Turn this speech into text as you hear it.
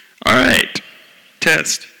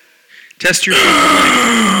test. Test your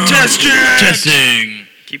mic. Test it! Testing.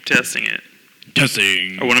 Keep testing it.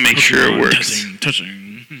 Testing. I want to make sure it works.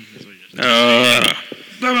 Testing.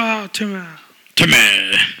 Timmy.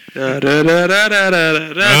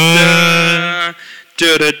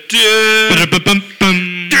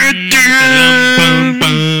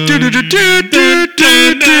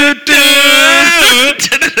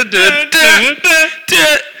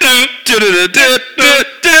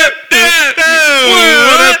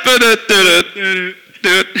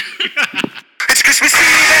 It's Christmas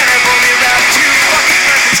Eve and I've only wrapped 2 fucking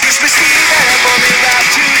presents. Christmas Eve and I've only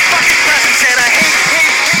wrapped 2 fucking presents. And I hate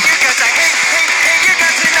your guts. I hate your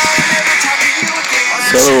guts. And I'll never talk to you again.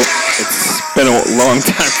 So, it's been a long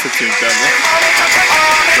time since we've done this.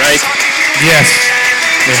 Right? Yes,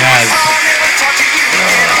 it has.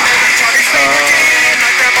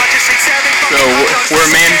 So, we're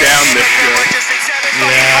a man down this show.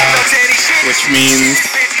 Yeah. Which means...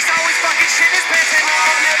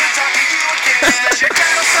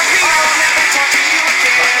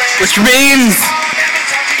 Which means...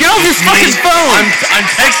 Get off your fucking phone! I'm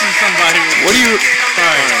texting somebody. What are you...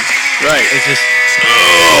 Sorry. Right. It's just...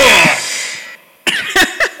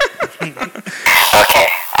 Okay,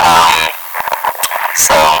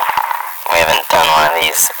 so we haven't done one of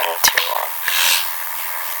these in too long.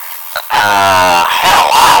 Oh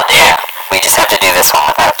wow, yeah. We just have to do this one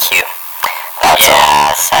without Q. That's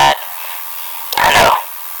all. Sad. I know.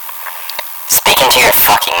 Speaking to your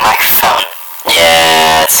fucking microphone.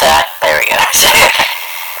 Yeah, it's sad. There we go.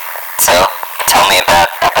 So, tell me about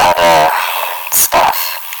stuff.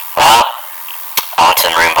 Well, I went to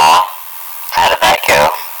the room ball. How did that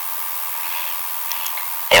go?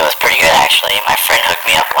 It was pretty good, actually. My friend hooked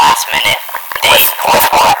me up last minute. With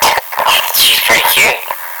what? She's pretty cute.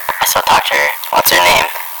 I still talk to her. What's her name?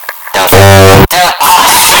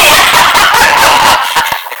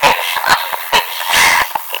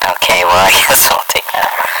 Okay, well, I guess I'll take that.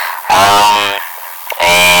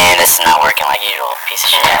 And it's not working like usual, piece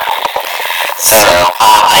of shit. So,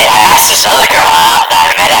 I asked this other girl out that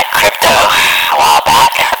I met at Crypto a while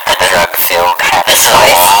back. The drug-filled place. A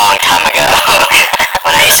long time ago.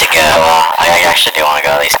 When I used to go, I actually do want to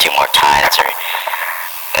go at least 2 more times, or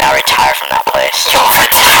I'll retire from that place. You'll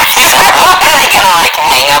retire? What? Are you gonna, like,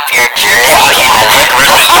 hang up your jersey? Oh, yeah, I look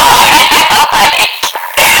really fun. Like,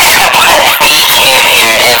 be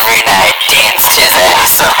here every night, dance to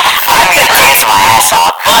this. I'm gonna dance my ass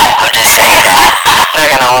off, but I'm just saying that. They're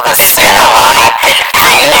gonna hold a ceremony.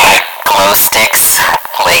 Glow sticks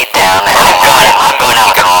laid down. I'm going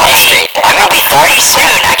out straight down. I'm gonna be 30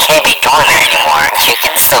 soon. I can't be going there anymore. You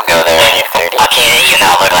can still go there when you're 30. Okay, you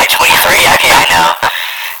know, look like 23. Okay, I know.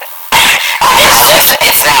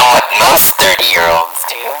 It's not what most 30-year-olds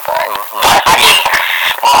do, but I mean,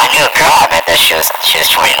 well, I knew a girl I met that she was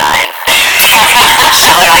 29.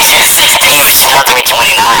 So like she was 16, she turned to be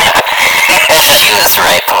 29. She was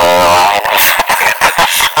right below the line.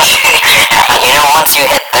 You know, once you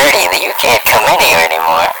hit 30, you can't come in here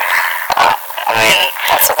anymore. I mean,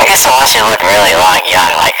 I guess unless you look really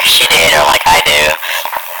young, like she did, or like I do.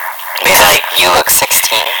 Because, like, you look 16.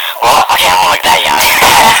 Well, okay, I won't look that young.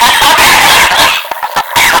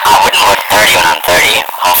 I wouldn't look 30 when I'm 30.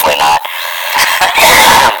 Hopefully not.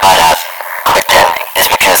 But, quick tip is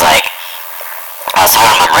because, like, I was talking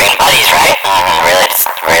to my Marine buddies, right?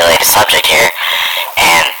 Related subject here.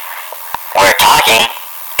 And we're talking,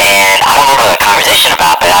 and I don't remember what the conversation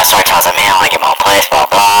about, but I started telling them, man, I want to get my own place, blah,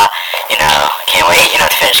 blah. You know, can't wait, to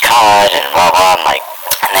finish college, and blah, blah. I'm like,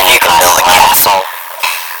 and then here comes the castle.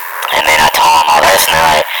 And then I told them all this, and they're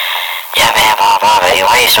like, yeah, man, blah, blah, but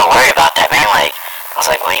why are you so worried about that, man? Like, I was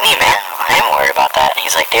like, what do you mean, man? I am worried about that. And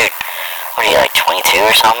he's like, dude, what are you, like, 22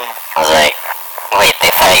 or something? I was like, wait, they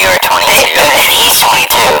thought you were 22? He's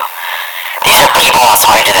 22. These are people I was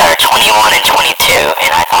talking to that are 21 and 22,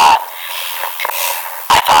 and I thought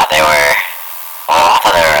they were, well, I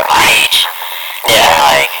thought they were of my age. Yeah,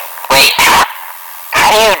 like, wait, how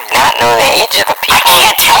do you not know the age of the people? I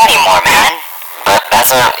can't tell anymore, man. But that's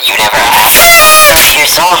what you never asked. Your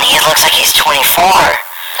son, he looks like he's 24.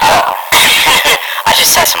 Oh. I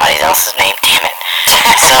just said somebody else's name, damn it.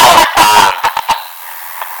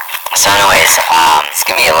 So anyways, it's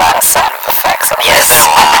gonna be a lot of sound effects. Yes.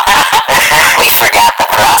 We forgot the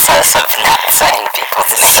process of not saying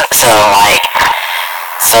people's names.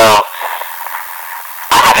 So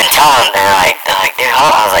I've been telling them, they're like, dude,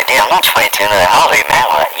 I was like, dude, I'm not 22. And they're like, how old are you, man?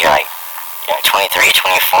 What? You're like, 23,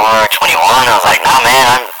 24, 21. I was like, no, man,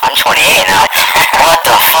 I'm 28 now. What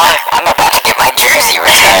the fuck? I'm about to get my jersey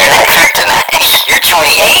retired after tonight. You're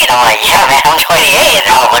 28? I'm like, yeah, man, I'm 28. And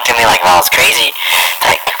they all looked at me like I was crazy.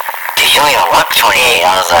 Like, dude, you don't even look 28.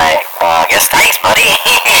 I was like, well, I guess thanks, buddy.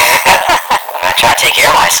 I try to take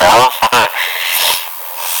care of myself.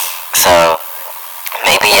 So,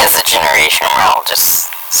 maybe as a generation, we're all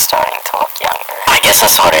just starting to look younger. I guess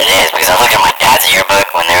that's what it is, because I look at my dad's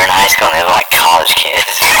yearbook when they were in high school and they look like college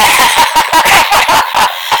kids.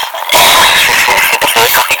 They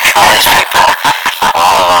look like college people.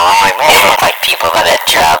 All of them. I'm like, man, they look like people that had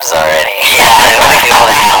jobs already. Yeah, they look like people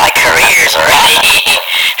that had like careers already.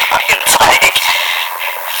 It's like,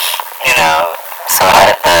 you know, so how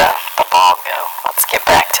did the ball go? Let's get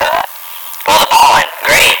back to that. Well, the ball went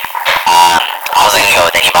great. I wasn't gonna go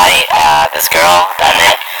with anybody. This girl that I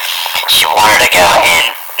met, she wanted to go, and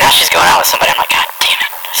now she's going out with somebody. I'm like, God damn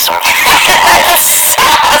it.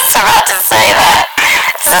 I was about to say that.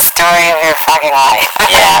 It's the story of your fucking life.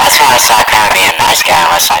 Yeah, that's why I stop kind of being a nice guy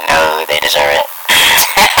unless I know they deserve it.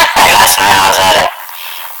 Like last night I was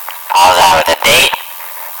out with a date,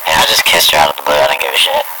 and I just kissed her out of the blue. I didn't give a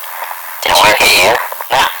shit. Did she hit you?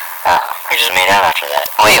 No. We just made out after that.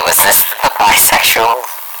 Wait, was this the bisexual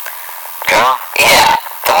girl? Yeah,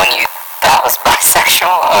 the one you thought was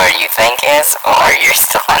bisexual, or you think is, or you're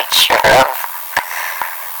still unsure of?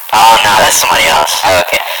 Oh no, that's somebody else. Oh,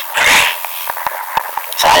 okay.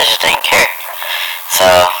 So I just didn't care. So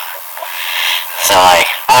like,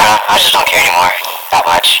 I don't know, I just don't care anymore that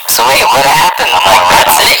much. So wait, what happened? I'm like,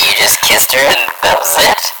 that's it? You just kissed her and that was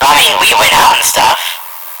it? I mean, we went out and stuff.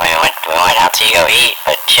 We went out to go eat,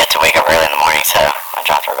 but she had to wake up early in the morning, so I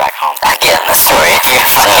dropped her back home. Again, the story of your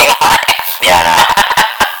fucking life. Yeah, I know.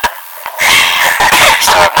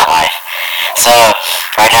 Story of my life. So,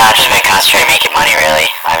 right now I've just been concentrating making money, really.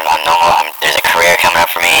 There's a career coming up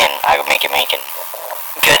for me, and I'm making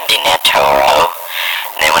good dinero.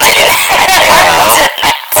 And then when I do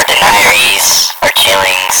or denaries, or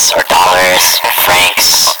shillings, or dollars,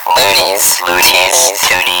 francs, loonies,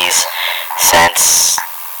 toonies, cents,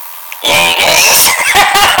 yanks,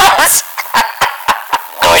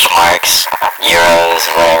 Deutschmarks, euros,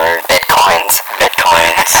 whatever, bitcoins,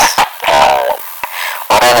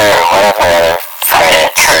 what other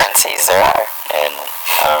currencies there are, and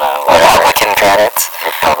I don't know, Republican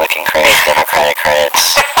credits, Democratic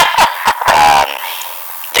credits,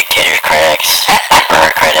 dictator credits,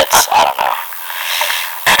 emperor credits, I don't know.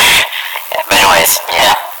 Yeah, but anyways,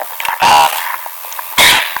 yeah,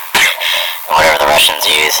 whatever the Russians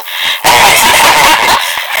use.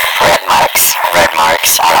 Red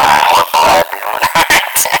marks, I don't know, or blood,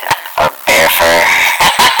 or bear fur,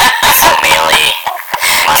 so mainly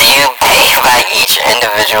money. Do you pay by each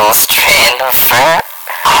individual strand of fur?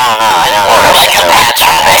 I don't know, I know the Russians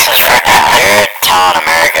are they're telling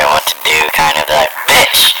America what to do, kind of, like,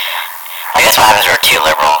 bitch! Like, that's what happens when we're too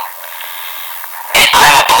liberal. And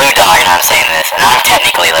I'm a blue dog, and I'm saying this, and I'm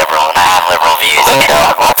technically liberal, and I have liberal views. Blue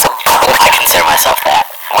dog? What's a blue dog? I consider myself that.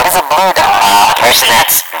 What is a blue dog? A person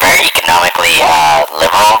that's very economically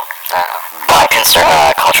liberal, but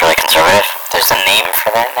culturally conservative. There's a name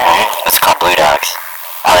for that now? Mm-hmm. It's called blue dogs.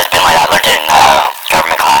 It's been like I learned it in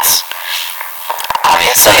government class.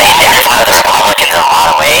 So they identify with the Republicans in a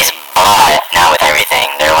lot of ways, but not with everything.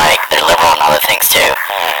 They're liberal in other things too.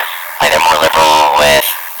 Like they're more liberal with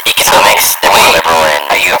economics. They're more liberal in.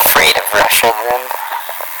 Are you afraid of Russia then?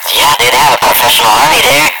 Yeah, dude, they have a professional army,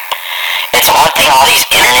 dude. It's one thing, all these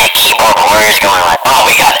internet keyboard warriors going like, oh,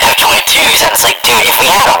 we got F-22s, and it's like, dude, if we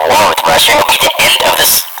had a war with Russia, it would be the end of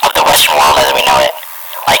the Western world as we know it.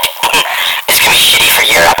 Like, it's gonna be shitty for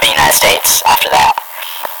Europe and the United States after that.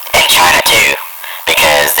 And China too,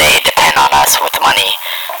 because they depend on us with the money.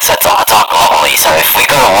 So it's all globally. So if we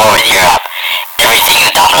go to war with Europe, everything in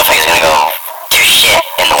the domino effect is gonna go to shit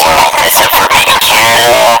in the world, except for maybe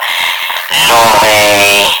Canada,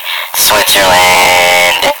 Norway,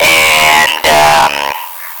 Switzerland, and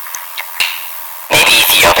maybe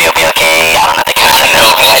Ethiopia will be okay. I don't know, they kind of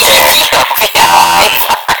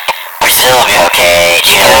Brazil will be okay.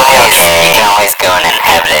 Chile will be okay. You can always go and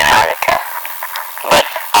inhabit Antarctica. But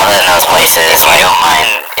other than those places, if you don't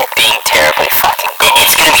mind it being terribly fucking cold,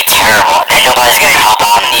 it's gonna be terrible. And nobody's gonna help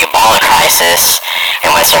out in the Ebola crisis in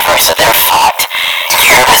West Africa, so they're fucked.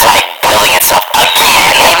 Europe is like building itself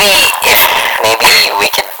again. Maybe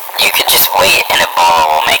you could just wait and Ebola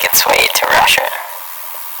will make its way to Russia.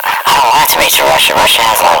 I don't want it to make it to Russia. Russia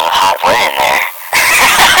has a lot of hot wood in there.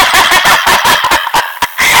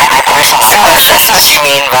 I personally know this is what you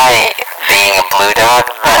mean by being a blue dog,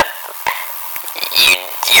 but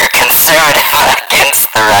you're conservative against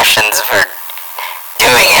the Russians for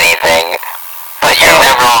doing anything, but you're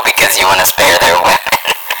liberal because you want to spare their women.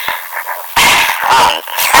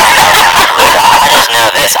 I just know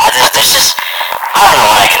this. I don't know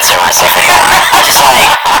what I consider myself anymore. I just like,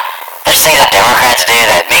 Democrats do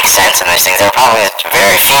that make sense, and there's things that Republicans,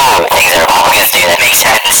 very few things that Republicans do that make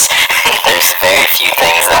sense. There's very few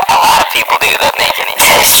things that a lot of people do that make any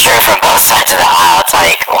sense. It's true from both sides of the aisle. It's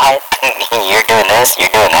like, what? You're doing this,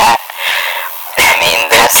 you're doing that. I mean,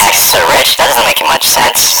 that Texas are rich, that doesn't make much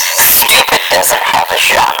sense. Stupid doesn't have a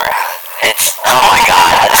genre. It's, oh my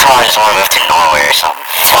god, I just want to move to Norway or something.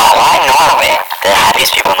 Why Norway? They're the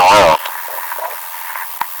happiest people in the world.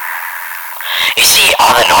 You see,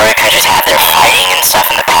 all the Nordic countries had their fighting and stuff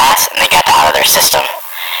in the past, and they got that out of their system.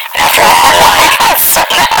 And after that, they're like, so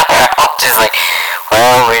now they're all just like,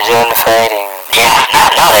 well, we're doing the fighting. Yeah, no,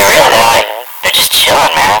 they're just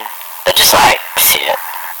chilling, man. They're just like, see it.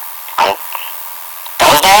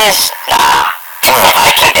 Those days? Nah. Those were the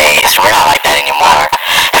Viking days. We're not like that anymore.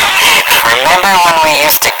 Remember when we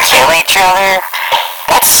used to kill each other?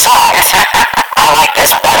 That sucked. I like this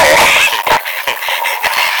better.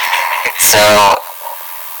 So,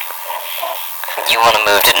 you want to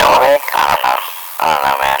move to Norway? I don't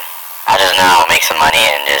know, man. I just know I'll make some money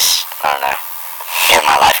and just, I don't know, get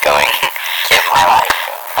my life going.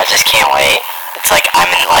 I just can't wait. It's like I'm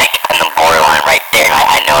in the borderline right there.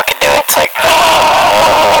 I know I can do it. It's like,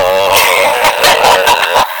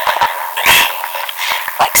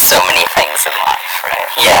 like so many things in life, right?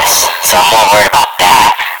 Yes. So I'm more worried about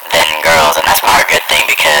that than girls, and that's probably a good thing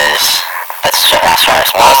because that's what I'm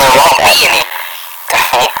supposed to do. There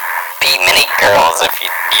won't be many girls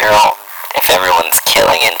if everyone's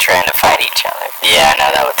killing and trying to fight each other. Yeah, no,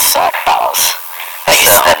 that would suck balls. Like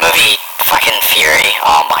that movie, fucking Fury.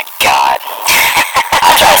 Oh my god.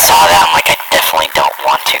 After I saw that, I'm like, I definitely don't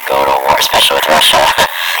want to go to war, especially with Russia.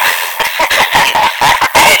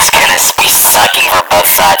 It's gonna be sucking for both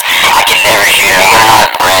sides. I can never shoot him. I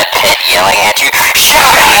have Brad Pitt yelling at you, shoot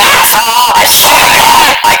him, asshole! I shoot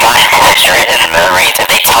him! Like, I picture it in the Marines. If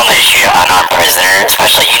they tell me to shoot an unarmed prisoner,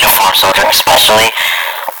 especially a uniformed soldier, especially,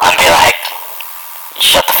 I'd be like,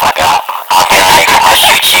 shut the fuck up. I'll be like, I'll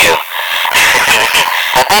shoot you.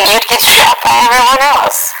 But then you'd get shot by everyone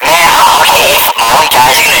else. Man, okay, if my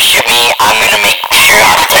guy's gonna shoot me, I'm gonna make sure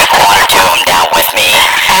I take one or two of them down with me.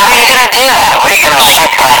 How are you gonna do that? What are you gonna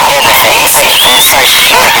shoot Brad Pitt in the face and start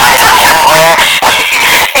shooting guys everywhere?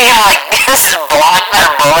 You're like, this is block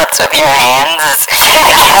their bullets with your hands.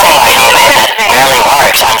 That barely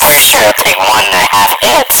works. I'm pretty sure it'll take 1.5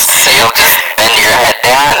 hits. So you'll just bend your head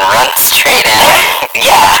down and run straight at it.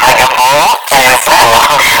 Yeah, like a bull.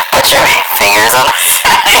 Put your fingers on the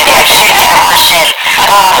side. Yeah, shoot that Russian.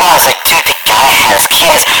 I was like, dude, the guy has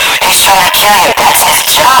kids. He's trying to kill you. That's his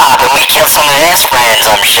job. And we killed some of his friends,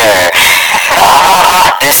 I'm sure.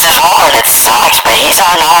 This is hard. It sucks, but he's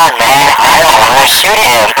unarmed, man. I don't want to shoot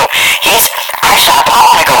him. Actually, I probably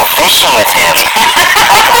want to go fishing with him.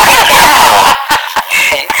 Right now.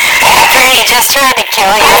 After he just tried to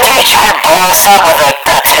kill you. After he tried to blow us up with a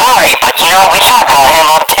artillery. But you know, we tried to blow him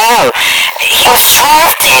up too. He was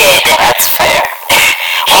drafted. That's fair.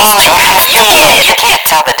 He's drafted. You can't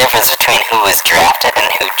tell the difference between who was drafted and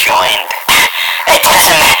who joined. It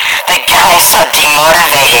doesn't matter. The guy's so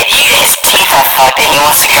demotivated. His teeth are fucked and he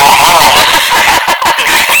wants to go home.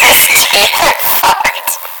 His teeth are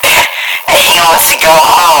fucked. And he wants to go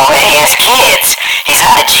home and he has kids. He's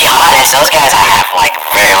not a jihadist. Those guys I have like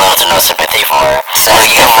very little to no sympathy for. So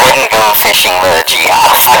you wouldn't go fishing with a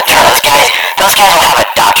jihadist. Those guys will have a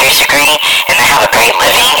doctor's degree and they have a great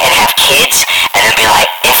living and have kids and then be like,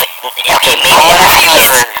 okay, maybe what if he was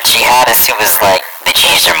a jihadist who was like, they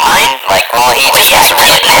changed their mind? Like, well, he just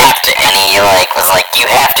didn't have to, and he like was like, you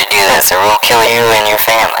have to do this or we'll kill you and your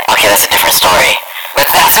family. Okay, that's a different story. But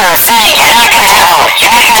that's what I'm saying. You're not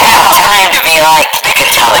gonna have time to be like, you can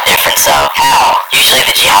tell the difference though. How? Usually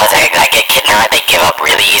the jihadists that get kidnapped, they give up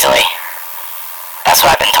really easily. That's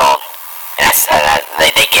what I've been told. And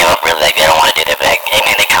they give up really, like, they don't want to do that, but like, hey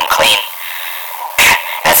man, they come clean.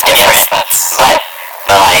 That's different.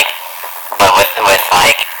 But with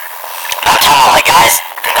like, I'm talking about like guys,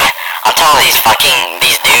 I'm talking about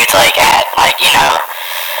these dudes like you know,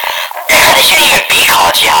 they shouldn't even be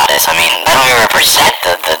called jihadists. I mean, they don't even represent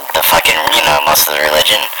the fucking, you know, most of the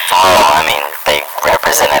religion. Oh, I mean, they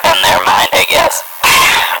represent it in their mind, I guess.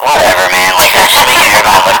 Whatever, man, like, they're just making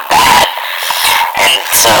everybody look bad. And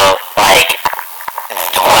so, like,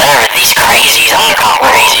 whatever, these crazies, I'm gonna call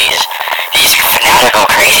them crazies, these fanatical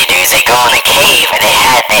crazy dudes, they go in a cave and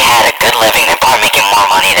they had a good living, they're probably making more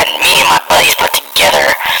money than me and my buddies put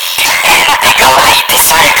together. And they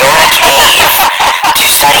decide to go in a cave to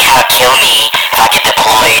study how to kill me if I get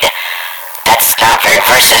deployed. That's not very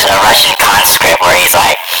versus a Russian conscript where he's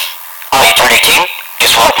like, oh, you turned 18?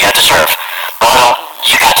 Guess what? You have to serve. Well,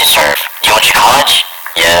 you got to serve. Do you want your college?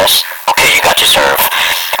 Yes. Okay, you got to serve.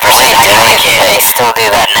 Versus a kid they still do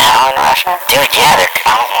that now in Russia? Dude, yeah,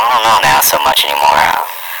 I don't know now so much anymore.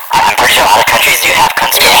 I'm pretty sure a lot of countries do have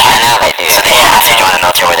conscription. Yeah, I know they do. So they have to join the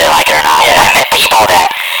military whether they like it or not. Yeah. I met people that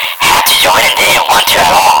had to join and didn't want to at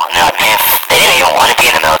all. And they're like, man, they didn't even want to be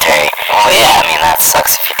in the military. Oh yeah, I mean, that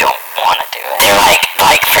sucks if you don't want to do it. They're like,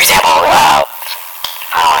 for example, I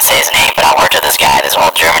don't want to say his name, but I worked with this guy, this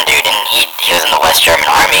old German dude, and he was in the West German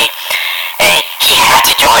Army, and he had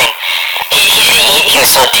to join. He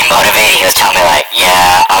was so demotivated. He was telling me like,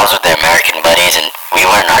 yeah, I was with the American buddies, and we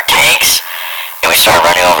were in our tanks, and we started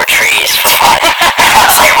running over trees for fun. I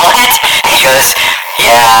was like, what? He goes,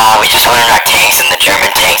 yeah, we just went in our tanks, and the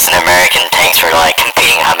German tanks and the American tanks were like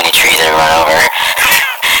competing how many trees they run over.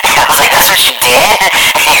 I was like, that's what you did?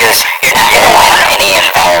 He goes, you're not going to win any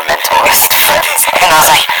environmental friends. And I was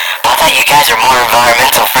like, I thought you guys are more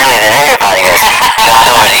environmental friendly than everybody. He goes, no,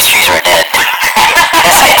 don't worry, these trees were dead.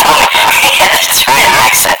 That's what he told me. He had this German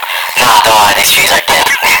accent. No, don't worry, these trees are dead.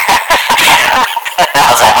 I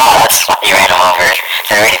was like, oh, that's why you ran them over.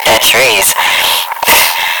 They're already dead trees.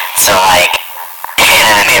 So like, and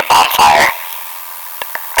then they made a bonfire.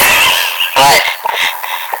 But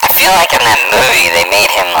I feel like in that movie they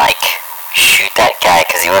made him like shoot that guy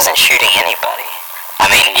because he wasn't shooting anybody. I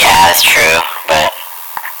mean, yeah, that's true, but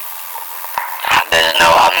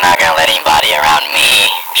I'm not gonna let anybody around me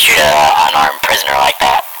shoot an unarmed prisoner like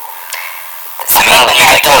that. I mean, you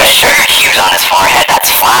can throw a sugar cube on his forehead,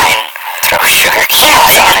 that's fine. Throw sugar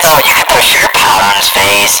cubes on his face. You can throw sugar powder on his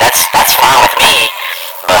face, that's fine with me.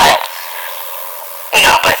 But,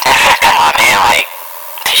 but come on, man, like,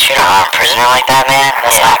 to shoot an unarmed prisoner like that, man,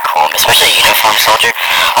 that's not cool. Especially a uniformed soldier.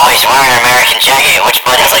 Oh, he's wearing an American jacket. Which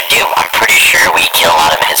buddy? It's like, dude, I'm pretty sure we kill a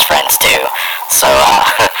lot of his friends too. So,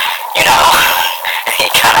 he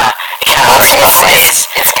kind of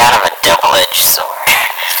it's kind of a double-edged sword.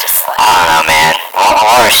 It's just like, I don't know, man.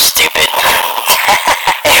 War is stupid.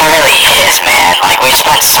 It really is, man. Like, we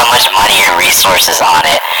spend so much money and resources on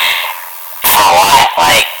it. For what?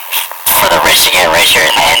 Like, for the rich to get richer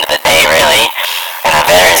in the end of the day, really. And the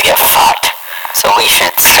veterans get fucked. So we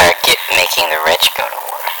should start making the rich go to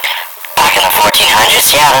war. Back in the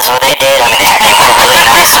 1400s, yeah, that's what they did. I mean, they had really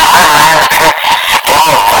nice armor. They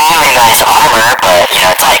were really nice armor, but,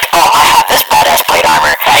 it's like, oh, I have this badass plate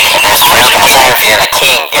armor. And there's rich guys like, if you're the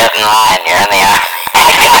king, get in line, you're in the army.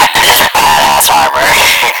 I got this badass armor.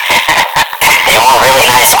 They wore really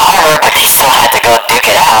nice armor, but they still had to go duke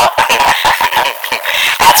it out.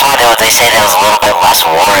 That's why they say there was a little bit less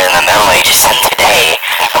war in the Middle Ages than today.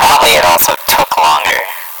 Probably it also took longer.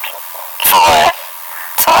 For what?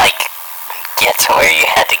 To like get to where you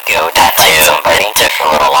had to go. That too, but it took a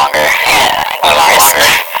little longer. Yeah,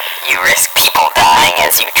 you risk people dying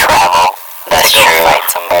as you travel. That's true. Fight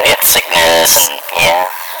somebody. Get sickness. Yeah,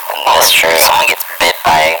 that's true. Someone gets bit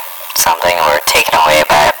by something or taken away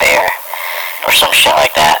by a bear. Or some shit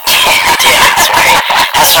like that. Yeah, that's right.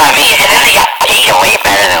 That's what I mean. And then they got paid way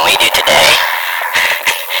better than we do today.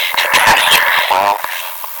 Well,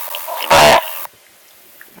 but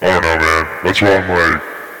I don't know, man. That's why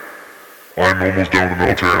I'm almost done with the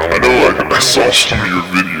military. And I saw some of your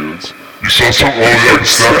videos. You saw some? Oh yeah,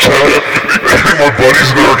 Snapchat. And my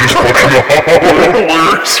buddies there are just fucking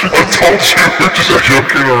hilarious. I told you, we're just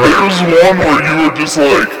joking around. There was one where you were just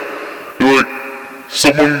like,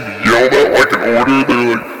 someone yelled out like an order,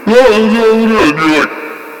 they're like, and you're like,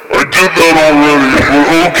 I did that already, but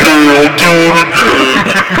okay, I'll do it again.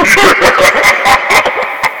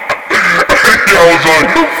 I was like,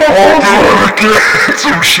 I'll do it again.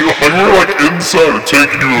 Some shit, like we're like inside a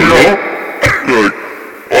tank, and you're like, you're like,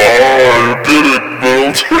 I did it, Bill.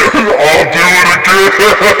 I'll do it again.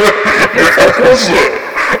 What was that?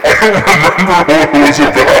 I don't remember what it was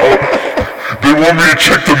about. They want me to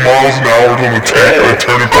check the miles an hour on the tank and I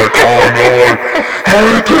turn it back on and I'm like,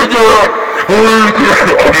 I did that!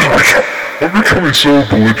 I'm becoming so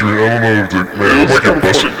belligerent, I don't know if man, it's like I'm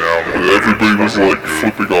busting down. Everybody was like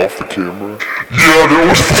flipping off the camera. Yeah, they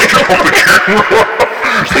were flipping off the camera.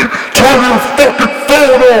 It's like, turn your fucking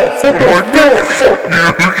phone off! I'm like, no, fuck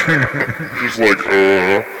you! Just like,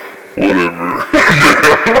 whatever.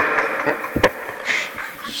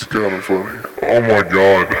 It's kind of funny. Oh my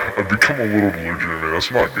god, I've become a little belligerent, man.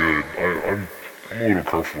 That's not good. I'm a little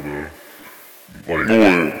careful though. Like,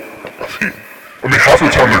 I mean, half the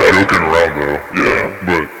time they're joking around though. Yeah,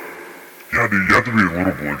 but yeah, dude, you have to be a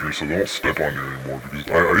little belligerent so they don't step on you anymore. Because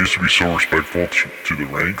I used to be so respectful to the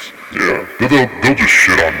ranks. Yeah, they'll just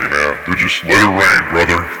shit on me, man. They'll just let it rain,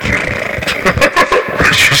 brother.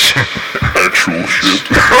 It's just actual shit.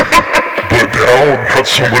 But now not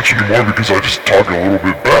so much anymore because I just talk a little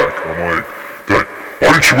bit back. I'm like,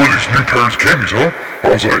 why didn't you wear these new pairs of camis, huh? I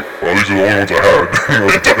was like, well, these are the only ones I had.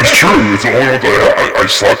 It's true, it's the only ones I had. I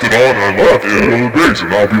slapped it on and I left for the other days, and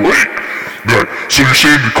I'll be late. They're like, so you're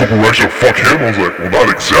saying the couple racks will fuck him? I was like, well, not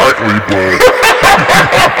exactly, but...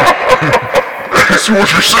 So what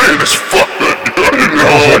you're saying is fuck that guy.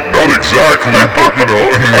 I was like, not exactly, but you know.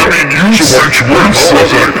 I mean, you so why didn't you wear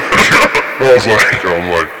it? I was like,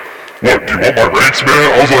 what, do you want my ranks, man?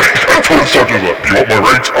 I was like, I told the sergeant, do you want my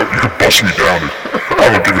ranks? You can bust me down. I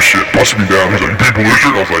don't give a shit. Bust me down. He's like, you be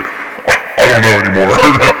belligerent? I was like, I don't know anymore.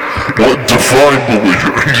 What? Define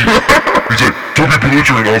belligerent. He's like, don't be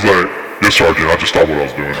belligerent. I was like, yes, sergeant. I just stopped what I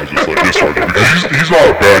was doing. I was just like, yes, sergeant. Because he's not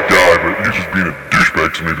a bad guy, but he's just being a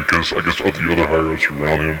douchebag to me because I guess all the other higher-ups were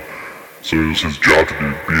around him. So it was his job to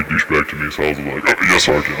be a douchebag to me. So I was like, oh, yes,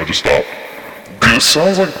 sergeant. I just stopped. Dude, it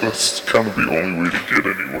sounds like that's kind of the only way to get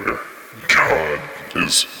anywhere. God,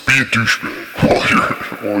 is be a douchebag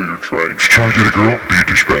while you're trying. Just trying to get a girl, be a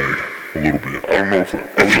douchebag. A little bit. I don't know if I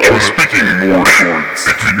was speaking more towards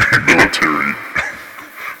the military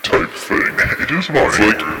type thing. It is my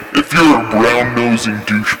like, if you're a brown-nosing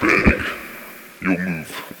douchebag, you'll move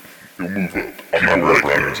up. I'm not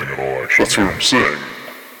brown-nosing at all, actually. That's what I'm saying.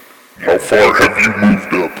 How far have you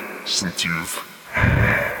moved up since you've...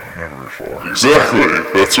 Never very far. Exactly,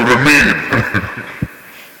 that's what I mean.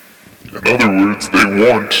 In other words, they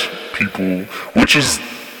want people, which is,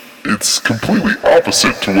 it's completely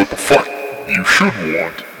opposite to what the fuck you should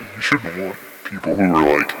want. You shouldn't want people who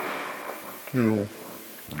are like, you know,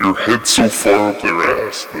 your head's so far up their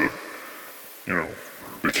ass that, you know,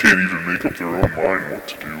 they can't even make up their own mind what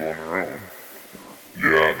to do on their own.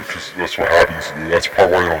 Yeah, because that's what happens. That's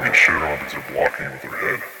probably why they don't get shit on, because they're blocking with their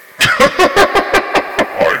head.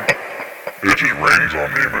 It just rains on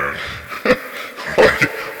me, man.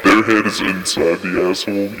 Their head is inside the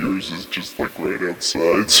asshole, yours is just like right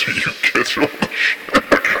outside, so you catch all the shit.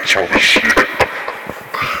 Catch all the shit.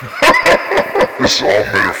 This is all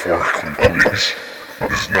metaphorically, please.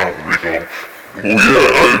 This is not real. Well,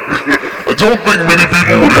 yeah, I don't think many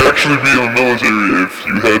people would actually be in the military if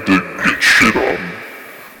you had to get shit on.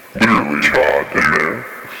 Literally, God, in there.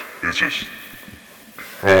 It's just...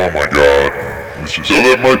 Oh my God. It's just... So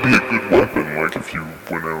that might be a good weapon, like if you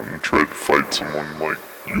went out and tried to fight someone, like,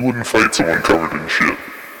 you wouldn't fight someone covered in shit.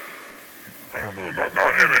 I don't know, not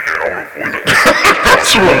hand in hand, I want to avoid that.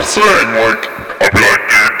 That's what I'm saying, like, I'd be like,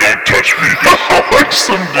 dude, don't touch me. Like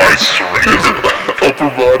some dude, his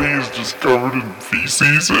upper body is just covered in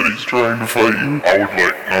feces and he's trying to fight you. I would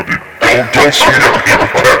like, no dude, don't swing at me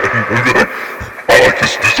like that. I like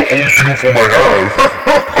this is the only uniform I have.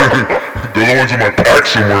 The other one's in my pack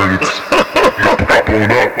somewhere and it's not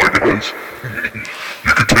blown up like this.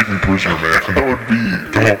 You could take me prisoner, man. That would be...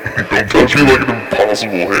 Don't touch me. Like an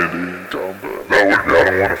impossible hand-to-hand combat. That would be...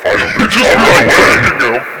 I don't want to fight him. Just run away.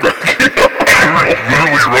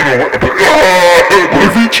 Literally run away. What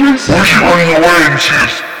if he chases? What if she running away and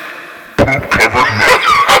she's poop covered?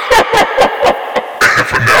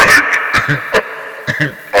 Fanatic.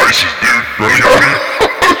 ISIS, dude. Running at me.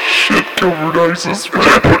 Shit covered ISIS.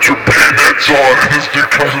 Put your bayonets on and this dude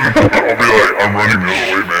comes in and I'll be like, I'm running the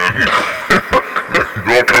other way, man.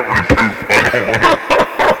 You're all covered in poop. I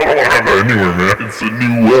don't want to have that anywhere, man. It's a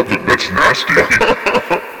new weapon. That's nasty.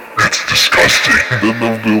 It's disgusting. Then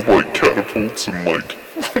they'll build like catapults and like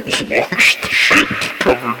launch the shit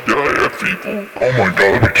covered guy at people. Oh my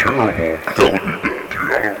God, that'd be terrible. That would be bad, dude.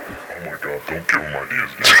 Oh my God, don't give him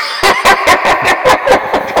ideas, dude.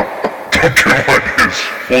 Don't give him ideas.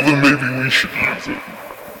 Well, then maybe we should use it.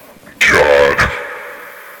 God.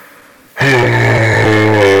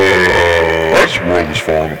 This world is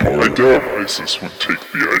falling apart. I doubt ISIS would take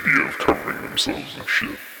the idea of covering themselves in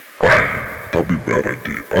shit. That'd be a bad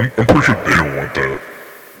idea. I'm pretty sure they don't want that.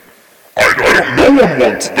 No one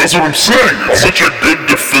wants it. That's what I'm saying. It's such a good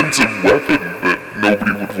defensive weapon that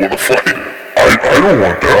nobody would want to fight it. I don't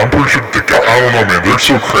want that. I'm pretty sure I don't know, man. They're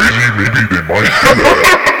so crazy. Maybe they might do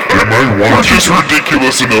that. They might want to. They're just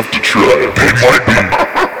ridiculous enough to try. They might be.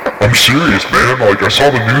 I'm serious, man. Like I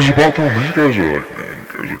saw the news about them. These guys are like, man, you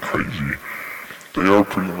guys are crazy. They are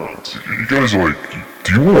pretty nuts. You guys are like,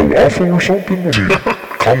 do you want a waffle or something? I mean,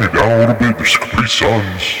 calm me down a little bit. They're Capri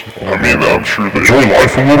Suns. I mean, I'm sure they enjoy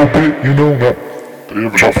life a little bit, you know?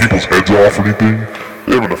 Not chop people's heads off or anything.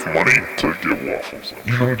 They have enough money to get waffles.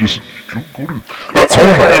 You know, just go to... That's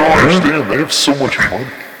what I don't understand. They have so much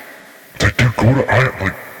money. They do go to...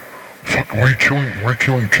 like, fuck, why are you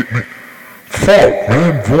killing kid, man? Fuck,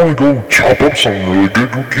 man. If you want to go chop up something really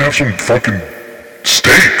good, go have some fucking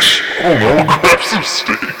steaks. I don't know. Grab some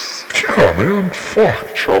steaks. Yeah, man.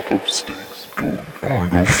 Fuck. Chop up steaks.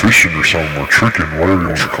 go fishing or something, or tricking, whatever you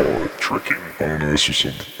want to call it. Tricking. I don't know, that's what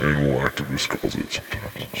some animal activist calls it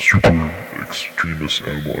sometimes. Super extremist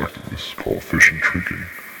animal activists call fishing tricking.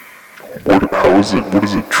 What is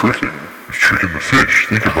it tricking? It's tricking the fish,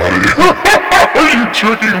 think about it. How are you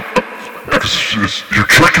tricking? You're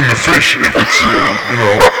tricking the fish if it's,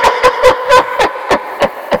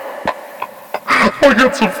 like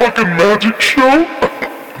it's a fucking magic show?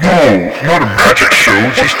 No, not a magic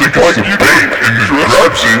show. Just think it's a bait and he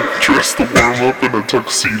grabs it, dress the worm up in a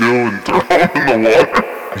tuxedo and throw him in the water.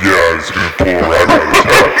 Yeah, he's gonna pull a rabbit out of his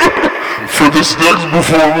hat. For this next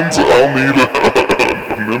performance, I'll need a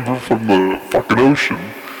member from the fucking ocean.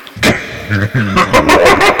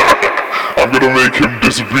 I'm gonna make him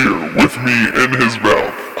disappear with me in his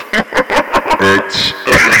mouth. That's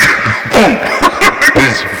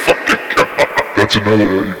that's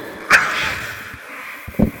another.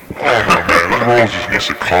 Oh no, man, the world just needs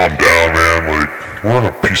to calm down, man. Like, we're on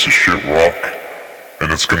a piece of shit rock,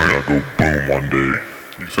 and it's gonna go boom one day.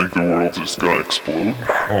 You think the world's just gonna explode?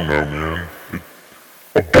 I don't know, man.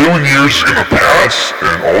 A billion years is gonna pass,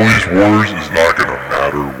 and all these wars is not gonna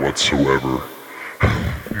matter whatsoever.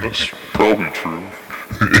 That's probably true.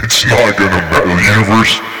 It's not gonna matter. The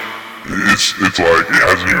universe, it's like, it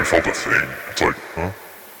hasn't even felt a thing. It's like, huh?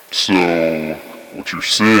 So, what you're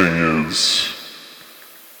saying is,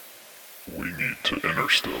 we need to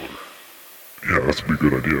interstellar. Yeah, that's a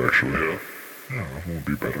good idea, actually. Yeah, that won't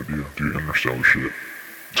be a bad idea. Do interstellar shit.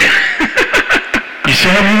 You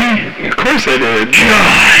saw that movie? Of course I did.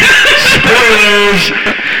 God! Spoilers!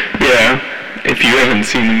 Yeah. If you haven't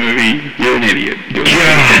seen the movie, you're an idiot.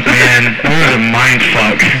 God, man. That was a mind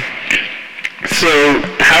fuck. So,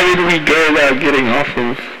 how would we go about getting off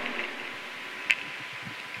of...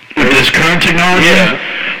 This current technology? Yeah.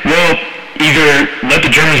 Well, either let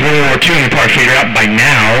the Germans win World War II and you probably figure it out by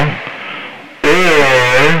now,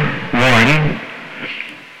 or, one,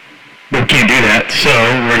 we can't do that, so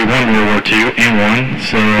we already won World War II and won,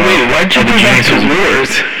 so... Wait, why'd you do that to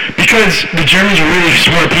wars? Because the Germans were really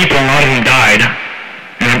smart people and a lot of them died.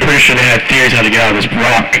 And I'm pretty sure they had theories how to get out of this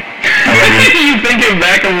rock. You thinking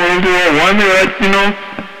back in World War I, they're like,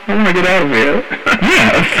 I want to get out of here.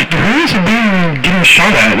 Yeah, if the Russians had been getting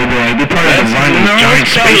shot at, they'd probably designed a giant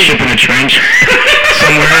spaceship in a trench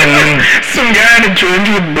somewhere, and then... Some guy in a trench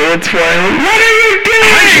with bullets flying. What are you doing?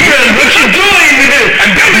 What you doing?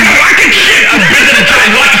 I'm building a rocket shit! I'm building a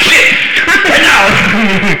giant rocket shit! Right now!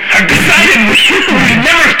 I've decided we should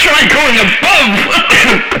never try going above!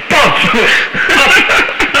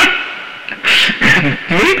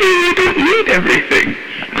 Maybe we don't need everything.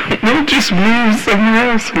 We'll just move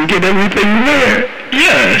somewhere else and get everything there.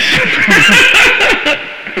 Yes.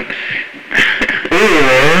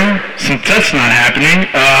 Or, since that's not happening,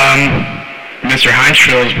 Mr.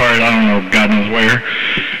 Heinzfield is part of, I don't know, God knows where.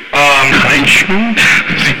 Heinzfield?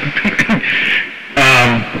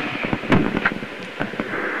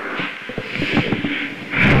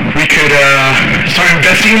 We could, start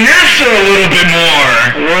investing in NASA a little bit more.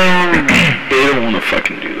 Well, they don't want to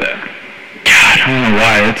fucking do that. God, I don't know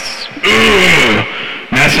why. It's...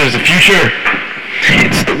 NASA is the future.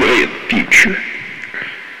 It's the way of the future.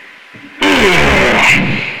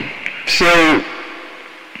 So,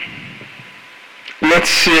 let's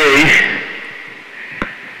say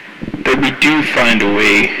that we do find a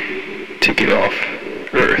way to get off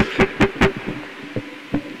Earth.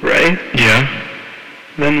 Right? Yeah.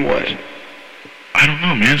 Then what? I don't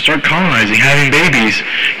know, man. Start colonizing, having babies.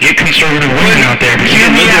 Get conservative women out there. Because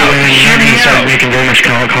Hear me liberal out. women, you're Hear not me going to start out. making very much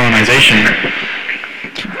colonization.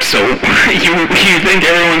 So, you think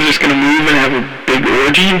everyone's just gonna move and have a big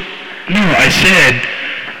orgy? No, I said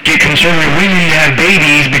get conservative women to have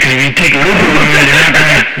babies because if you take liberal women,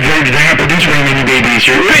 they're not producing very many babies.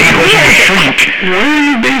 Your population will shrink. What are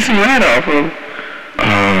you basing that off of?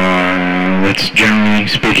 That's generally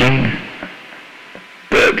speaking.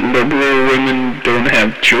 That liberal women don't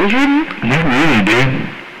have children? Not really,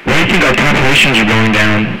 dude. Why do you think our populations are going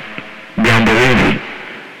down beyond belief?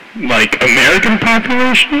 Like American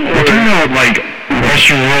population? We're talking about like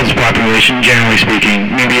Western world's population, generally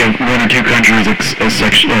speaking. Maybe one or two countries,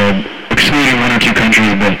 excluding one or two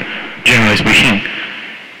countries, but generally speaking,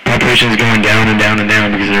 population is going down and down and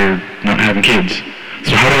down because they're not having kids.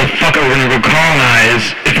 So how the fuck are we gonna go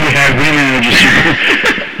colonize if we have women who are just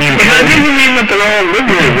But that doesn't mean that they're all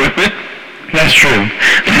liberal women. That's true.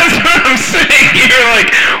 That's what I'm saying. You're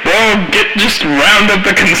like, well, just round up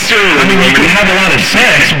the conservatives. I mean, you could have a lot of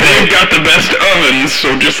sex, but They've got the best ovens,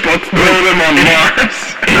 so just let's throw them on Mars.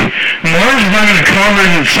 Mars is not gonna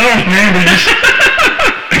colonize itself, man. They're just...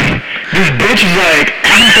 This bitch is like,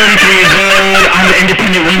 I'm 33 years old, I'm an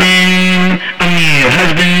independent woman, me a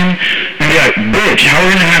husband. And be like, bitch, how are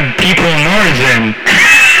we gonna have people on Mars then?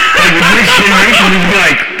 Like, the next generation is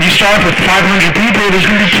like, you start with 500 people, there's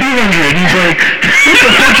gonna be 200. And he's like, what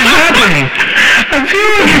the fuck is happening? I feel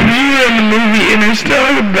like if you were in the movie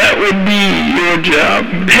Interstellar, that would be your job.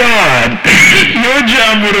 God. Your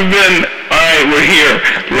job would have been, alright, we're here.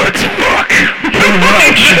 Let's fuck. Pretty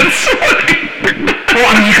much. That's funny. Well,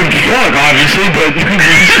 I mean, you can fuck, obviously, but you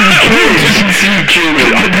need kids.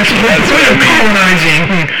 That's what I'm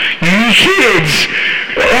colonizing. You need kids.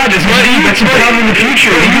 Oh, that's a problem in the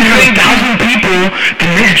future. You can have 1,000 people, the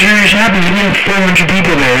next generation happens, you have 400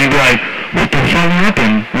 people there, and you're like, what the fuck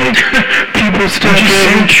happened? Like, people start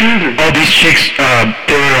having children. Oh, these chicks, these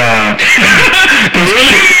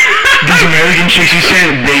American chicks, you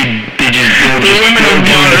said, they just... The women of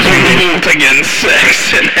Mars are revolt against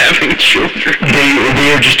sex and having children.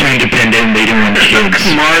 They are just too independent and they don't want kids.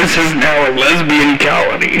 Mars is now a lesbian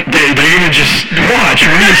colony. They're gonna just watch.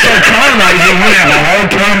 We're gonna start colonizing. We're gonna have a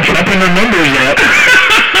hard time prepping our numbers up.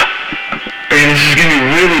 And this is gonna be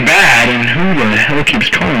really bad. And who the hell keeps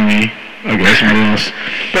calling me? I guess somebody else.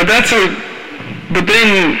 But but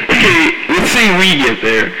then, okay, let's say we get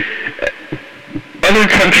there. Other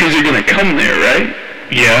countries are gonna come there, right?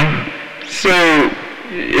 Yeah. So,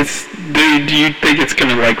 do you think it's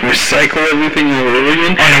gonna like recycle everything all over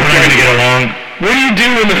again? Oh no, we're not gonna get along. What do you do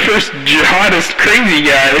when the first jihadist crazy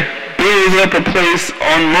guy blows up a place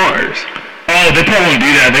on Mars? Oh, they probably won't do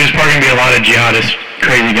that. There's probably gonna be a lot of jihadist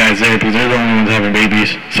crazy guys there because they're the only ones having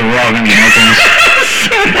babies. So we're all gonna be Muslims.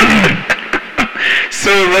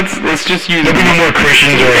 So let's just use... There'll be no more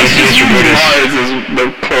Christians or atheists or Buddhists. Mars is the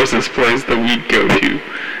closest place that we'd go to.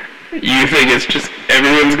 You think it's just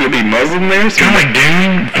everyone's gonna be Muslim there? So kind of like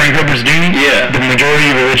Dune, Frank Herbert's Dune. Yeah. The majority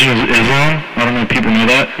of religion is Islam. I don't know if people know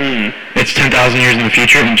that. It's 10,000 years in the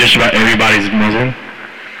future, and just about everybody's Muslim.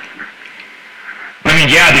 I mean,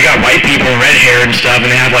 yeah, they got white people and red hair and stuff, and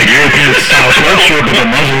they have like European-style culture, but they're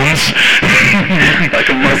Muslims. Like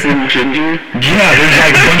a Muslim ginger? Yeah, there's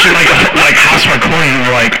like a bunch of like House Marconi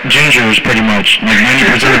are like gingers, pretty much, like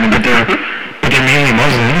 90% of them, but they're mainly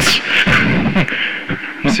Muslims.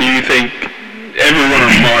 So you think everyone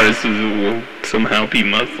on Mars will somehow be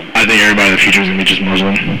Muslim? I think everybody in the future is going to be just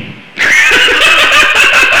Muslim.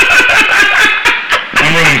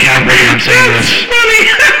 I'm Roman Catholic and I'm saying this. Funny.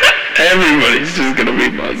 Everybody's just going to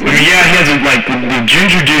be Muslim. I mean, yeah, he has the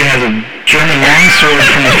ginger dude has a German longsword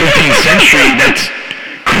from the 15th century that's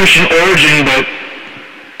Christian origin, but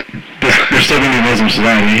they're still going to be Muslim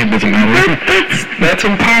society. It doesn't matter. That's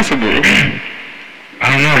impossible.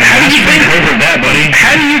 I don't know, man. How do you think over that, buddy?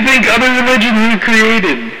 How do you think other religions were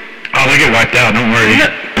created? Oh, they get wiped out. Don't worry. They get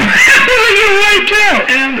wiped out.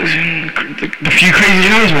 The few crazy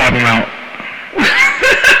Jews wipe them out.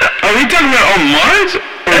 Are we talking about on Mars?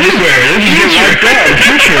 Everywhere. They just get wiped out. The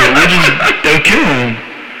future. They'll kill them.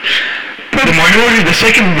 But the minority, the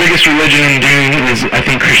second biggest religion in Dune is, I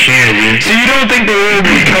think, Christianity. So you don't think the world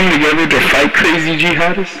would come together to fight crazy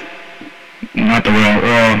jihadists? Not the world.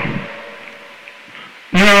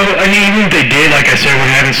 No, I mean, even if they did, like I said,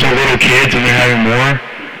 we're having so little kids and they're having more,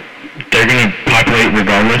 they're going to populate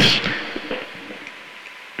regardless.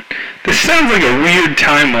 This sounds like a weird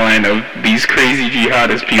timeline of these crazy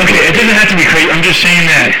jihadist people. Okay, it doesn't have to be crazy. I'm just saying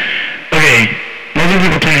that, okay, Muslim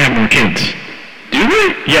people tend to have more kids. Do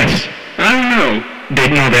they? Yes. I don't know.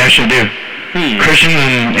 They actually do. Christians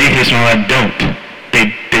and atheists and all that don't.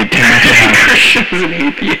 They tend not to have... Christians and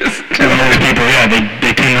atheists. Most people, yeah,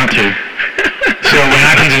 they tend not to. So what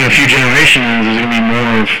happens in a few generations is there's going to be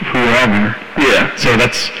more of whoever. Yeah. So I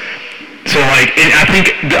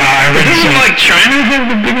think I read Doesn't like China have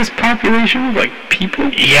the biggest population of like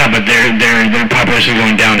people? Yeah, but their population is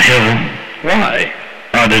going downhill. Why?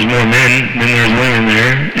 There's more men than there's women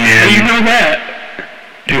there. And How do you know that?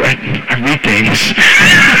 Dude, I read things.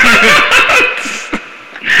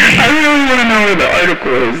 I really want to know where the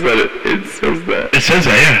article is that it says that. It says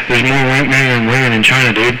that, yeah. There's more men than women in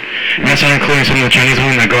China, dude. And that's not including some of the Chinese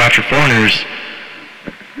women that go after foreigners.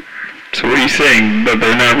 So what are you saying? That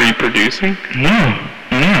they're not reproducing? No,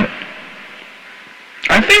 they're not.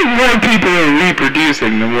 I think more people are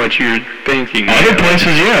reproducing than what you're thinking. Other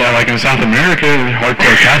places, yeah, like in South America,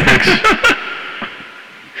 hardcore Catholics.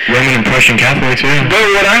 Roman and Prussian Catholics, yeah. But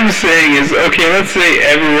what I'm saying is, okay, let's say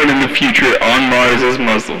everyone in the future on Mars is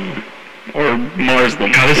Muslim. Or Muslim.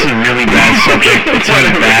 God, this is a really bad subject. It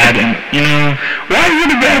sounds bad, and, you know... Why is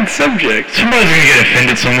it a bad subject? Somebody's gonna get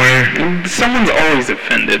offended somewhere. Someone's always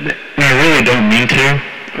offended. And I really don't mean to.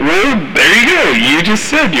 Well, there you go. You just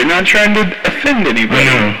said you're not trying to offend anybody.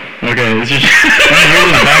 I know. Okay, it's just... When I hear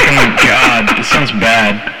this back, I'm like, God, this sounds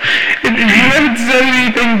bad. You haven't said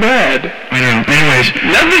anything bad. I know. Anyways.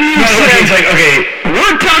 Nothing you said. Okay, it's like, okay.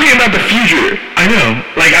 We're talking about the future. I know.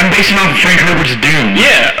 Like, I'm basing off of Frank Herbert's Dune.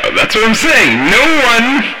 Yeah, that's what I'm saying. No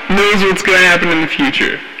one knows what's going to happen in the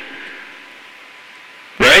future.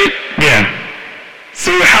 Right? Yeah. So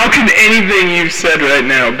how can anything you've said right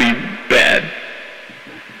now be bad?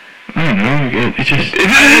 I don't know. It's just... There's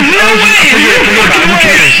no way!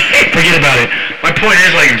 Forget about it. My point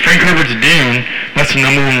is, like, Frank Herbert's Dune, that's the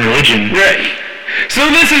number one religion. Right. So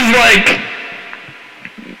this is like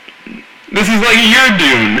your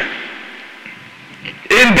Dune.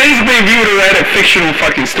 And basically, if you were to write a fictional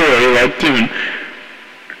fucking story like Dune,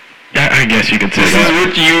 I guess you could say this that. is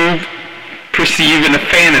what you perceive in a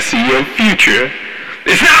fantasy of future.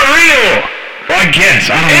 It's not real! Well, I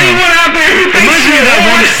guess. I don't know. Anyone out there who thinks what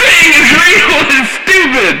we're saying is real is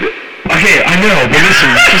stupid! Okay, I know, but listen.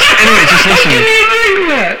 Just listen. How can you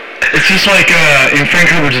think that? It's just like in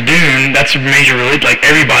Frank Herbert's Dune, that's a major religion. Like,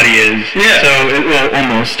 everybody is. Yeah. So, well,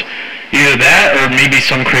 almost. Either that or maybe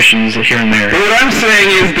some Christians here and there. But what I'm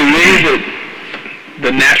saying is the way that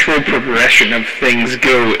the natural progression of things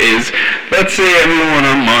go is, let's say everyone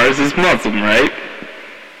on Mars is Muslim, right?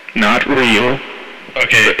 Not real.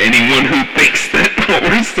 Okay. For anyone who thinks that what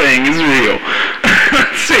we're saying is real.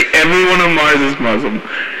 Let's say everyone on Mars is Muslim.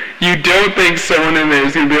 You don't think someone in there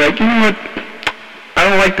is going to be like, you know what? I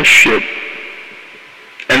don't like this shit.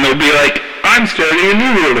 And they'll be like, I'm starting a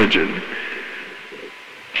new religion.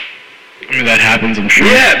 I mean, that happens, I'm sure.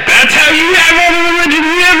 Yeah, that's how you have all the religions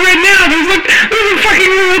we have right now. There's a fucking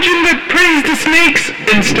religion that prays to snakes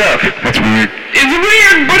and stuff. That's weird. It's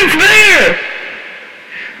weird, but it's there.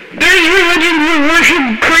 There's religions that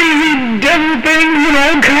worship crazy devil things and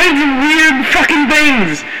all kinds of weird fucking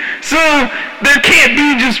things. So, there can't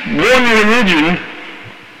be just one religion.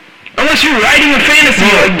 Unless you're writing a fantasy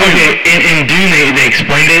like Dune. Okay, in Dune, they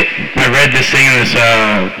explained it. I read this thing in this,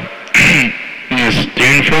 in this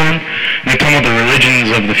Dune forum, and they're talking about the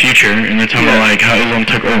religions of the future, and they're talking about, like, how Islam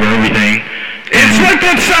took over everything. It's like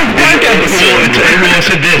that South Park episode. It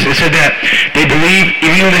said this. It said that they believe,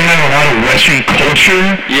 even though they have a lot of Western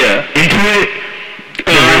culture into it,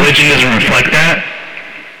 the religion doesn't reflect that.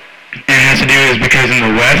 And it has to do is because in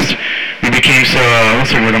the West, we became so,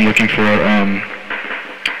 what's the word I'm looking for?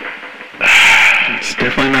 It's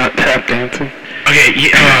definitely not tap dancing.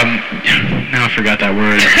 Okay, now I forgot that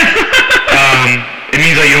word. It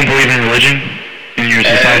means that you don't believe in religion in your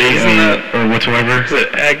society or whatsoever. Is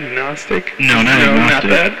it agnostic? No, not Not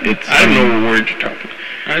agnostic. that. I don't know mean, what word you're talking about.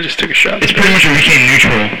 I just took a shot. It's pretty much we became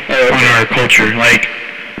neutral on our culture. Like,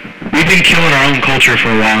 we've been killing our own culture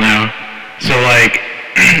for a while now. So, like,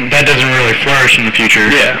 that doesn't really flourish in the future.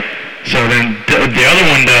 Yeah. So then the other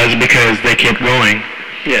one does because they kept going.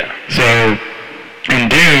 Yeah. So, in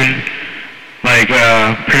Dune, like,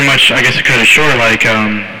 pretty much, I guess to cut it short, like,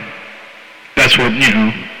 that's what,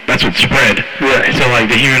 that's what spread. Right. So, like,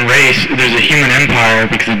 the human race, there's a human empire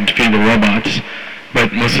because it defeated the robots,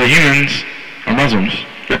 but most of the humans are Muslims.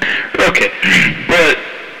 Okay. But,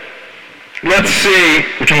 let's say...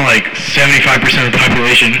 We're talking like 75% of the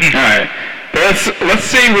population. Alright. But let's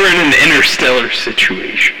say we're in an interstellar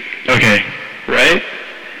situation. Okay. Right?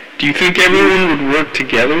 Do you think everyone would work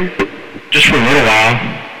together? Just for a little while.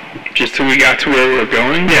 Just till we got to where we're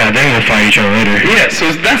going? Yeah, then we'll fight each other later. Yeah,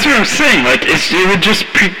 so that's what I'm saying. Like, it would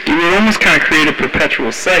almost kind of create a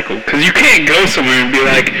perpetual cycle. Because you can't go somewhere and be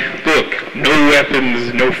like, look, no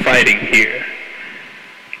weapons, no fighting here.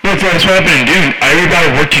 No, that's what happened in Dune. Everybody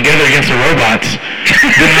worked together against the robots.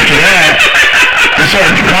 Then after that, they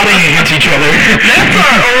started plotting against each other. That's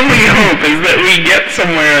our only hope, is that we get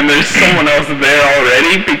somewhere and there's someone else there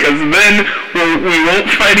already, because then we won't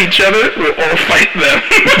fight each other, we'll all fight them.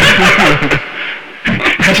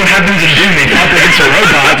 That's what happens in Dune. They fought against the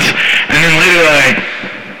robots, and then later like,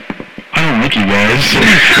 I don't like you guys.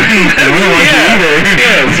 I don't like you either.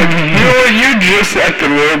 Yeah, so, you're just like the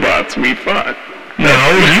robots we fought. No,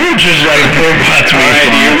 you're just like robots.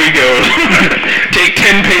 Alright, here we go. Take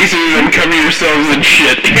 10 paces and cover yourselves in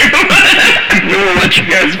shit. Then we'll let you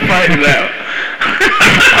guys fight it out.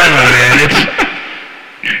 I don't know, man.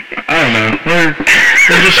 I don't know.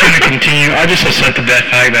 We're just going to continue. I just accepted that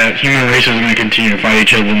fact that human race is going to continue to fight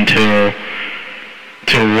each other until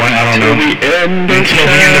what? I don't know. Until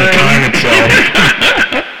the end of time itself.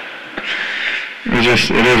 It is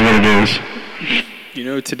what it is. You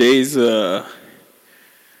know, today's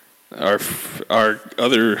our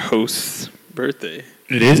other host's birthday.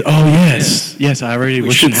 It is? Oh, yes. Yes, I already We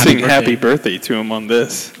wished should him sing happy happy birthday. birthday to him on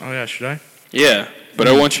this. Oh, yeah, should I? Yeah, but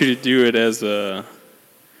I want you to do it as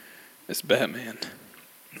Batman.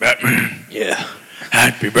 Batman. Yeah.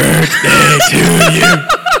 Happy birthday to you.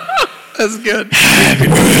 That's good. Happy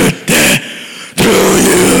birthday to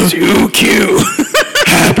you. Too cute.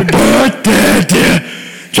 Happy birthday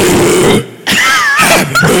to you.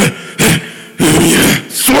 Happy birthday to you.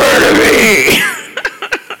 Swear to me.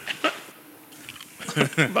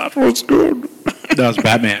 That was good. That was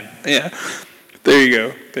Batman. Yeah. There you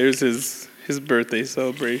go. There's his birthday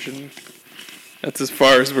celebration. That's as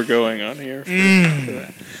far as we're going on here.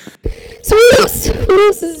 So what else? What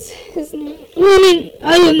else is new? Well, I mean,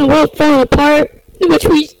 other than the world falling apart, which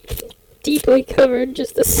we deeply covered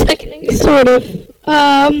just a second ago, sort of.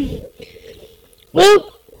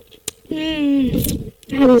 Well, I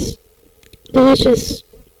had this delicious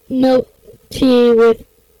milk tea with,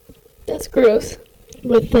 that's gross,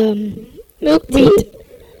 with milk wheat.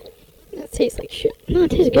 That tastes like shit. No,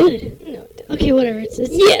 it tastes good. No, it doesn't. Okay, whatever. It's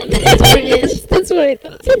yeah, that's what it is. That's what I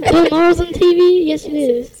thought. Is it Bill Maher's on TV? Yes, it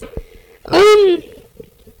is.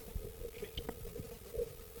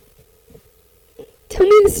 Tell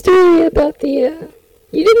me the story about the,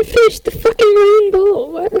 you didn't finish the fucking marine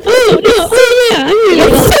bowl. What? Oh, no, yeah, I mean,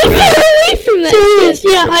 so far away from that. So, yes,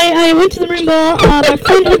 yeah, I went to the marine bowl, my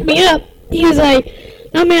friend hooked me up. He was like,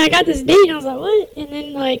 no, man, I got this date, and I was like, what? And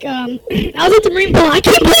then, like, I was at the marine bowl. I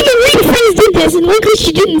can't believe my marine friends did this, and luckily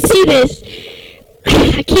she didn't see this.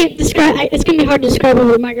 I can't describe. It's gonna be hard to describe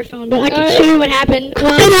over the microphone, but I can show you what happened. And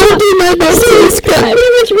I'll do my best to describe.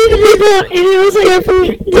 Pretty much with the people, and it was like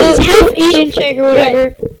this half Asian chick or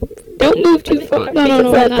whatever. Don't move too far.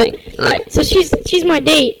 No, we're not. Alright, so she's my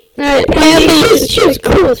date. Alright, she was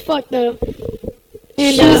cool as fuck though.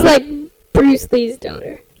 And she was like Bruce Lee's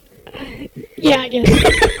daughter. Yeah, I guess.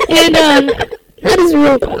 And that is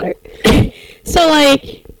real daughter. So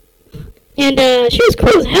like, and she was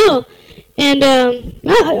cool as hell. And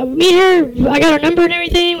me and her, I got her number and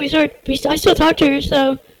everything. I still talk to her,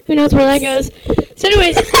 so who knows where that goes. So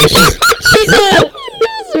anyways, she's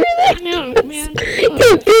I know, man.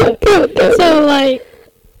 Go. So like,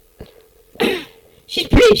 she's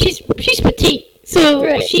petite. So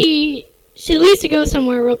right. She leaves to go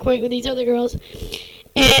somewhere real quick with these other girls.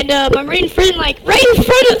 And my marine friend, like, right in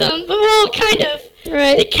front of them, but well, kind of.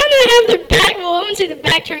 Right. They kind of have their back, well, I wouldn't say the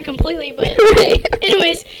back turned completely, but right.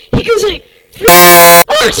 Anyways, he goes like,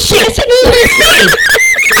 oh shit, I said no.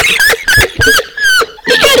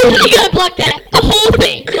 You gotta block that. The whole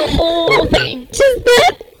thing. Just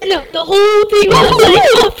that? No, the whole thing was like,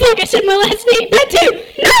 oh fuck, I said my last name. That too.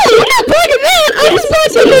 No, you're not blocking that. I was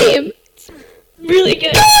supposed to name. It's really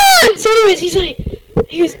good. Come on! So anyways, he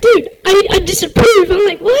goes, dude, I disapprove. I'm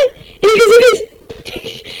like, what? And he goes,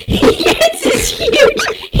 he has this huge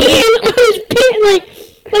hand on his pant, like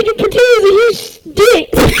it pretends a huge dick.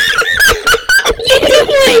 And I'm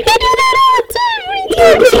like, I do that all the time. What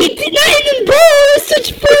are you doing? He did not even blow. It was such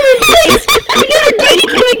firm place. I never do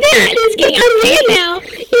anything like that. It's getting out of hand now.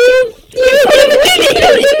 You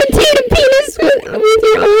don't imitate a penis with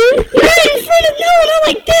your arm. Not in front of no, not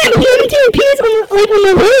like that. You imitate a penis on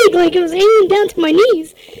my leg, like it was hanging down to my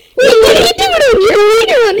knees. He do it on your leg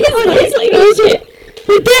or on his leg. Oh shit.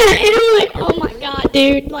 With that, and I'm like, oh my god,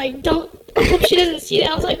 dude, like, I hope she doesn't see that.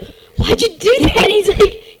 I was like, why'd you do that? And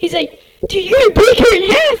he's like, dude, you're gonna break her in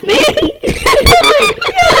half, man. Oh my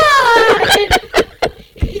god.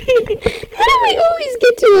 How do we always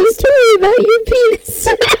get to a story about your penis?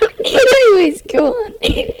 But anyways, go on.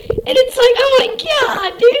 And it's like, oh my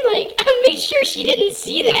god, dude, like, I made sure she didn't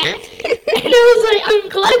see that. And I was like, I'm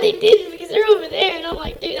glad they didn't because they're over there. And I'm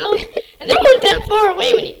like, dude, and they weren't that far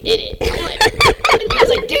away when he did it. I'm like, I was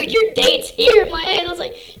like, dude, your date's here in my head. I was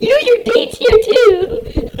like, you know your date's here too.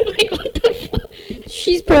 I'm like, what the fuck?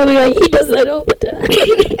 She's probably like, he does that all the time.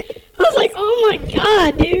 I was like, oh my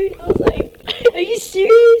god, dude. I was like, are you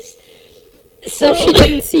serious? So she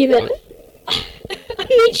didn't see that. I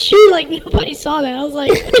made sure like nobody saw that. I was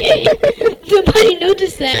like, okay, nobody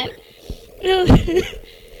noticed that. No.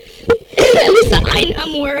 At least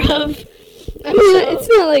I'm aware of. I mean, it's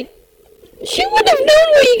not like she wouldn't have known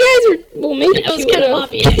what you guys were. Well, maybe it was kind of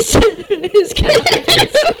obvious. It was kind of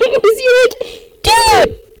obvious. Was you like,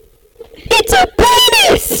 dude, it's a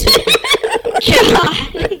penis?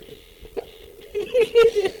 God.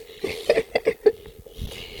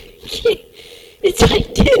 It's like,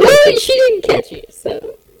 dude. Well, she didn't catch you,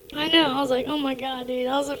 so. I know. I was like, oh my god, dude.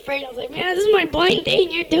 I was afraid. I was like, man, this is my blind date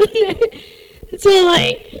and you're doing that. So,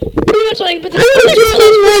 like, pretty much like, but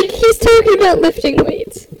like, he's talking about lifting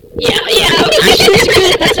weights. Yeah,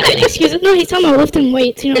 that's a good excuse. No, he's talking about lifting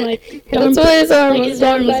weights, you know, like. That's why his arm was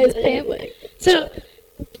down by his pant leg. So,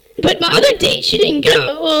 but my other date, she didn't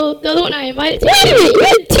go. Well, the other one I invited to. Wait a minute, you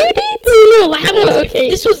had 2 dates? No, what happened was, okay.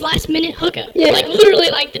 This was last minute hookup. Yeah. Like,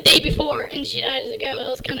 literally, like, the day before, and she had to go. It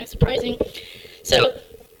was kind of surprising. So,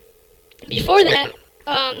 before that,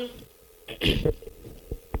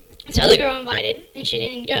 this other girl invited, and she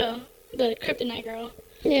didn't go. The Kryptonite girl.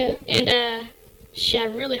 Yeah. And, I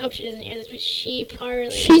really hope she doesn't hear this, but she probably...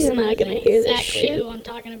 She's not gonna hear this exactly shit. who I'm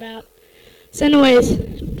talking about. So anyways,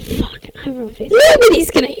 fuck, I have her on Facebook.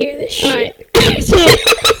 Nobody's gonna hear this shit. Alright, so,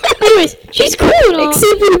 anyways, she's cool and all.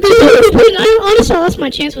 Except for the people. Honestly, I lost my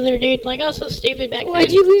chance with her, dude. Like, I was so stupid back then.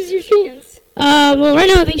 Why'd you lose your chance? Well, right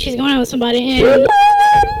now I think she's going out with somebody, and I don't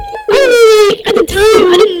know, like, at the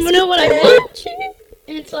time, I didn't know what I want.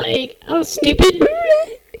 And it's like, I was stupid.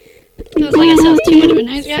 And I was like, I said I was too much of a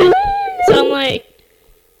nice guy. So I'm like,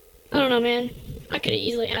 I don't know, man. I could have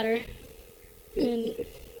easily had her. And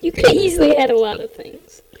You could easily had a lot of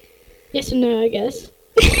things. yes and no, I guess.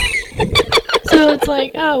 So it's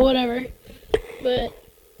like, oh, whatever. But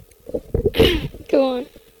Go on.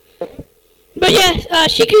 But yeah,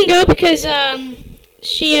 she couldn't go because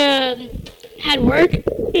she had work.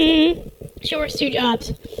 Mm-hmm. She works 2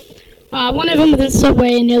 jobs. One of them was in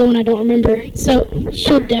Subway, and the other one I don't remember. So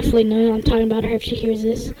she'll definitely know I'm talking about her if she hears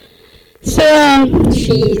this. So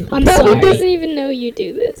She I'm probably sorry. doesn't even know you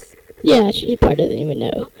do this. Yeah, she probably doesn't even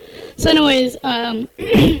know. So anyways,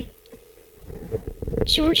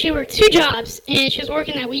 she worked 2 jobs, and she was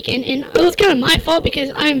working that weekend, and it was kind of my fault because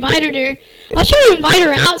I invited her. I was trying to invite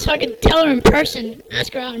her out so I could tell her in person,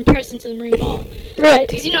 ask her out in person to the Marine Ball. Right.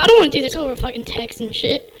 Because, I don't want to do this over fucking text and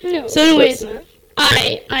shit. No. So anyways, of course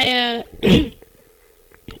not.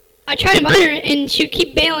 I tried to invite her, and she would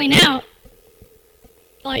keep bailing out.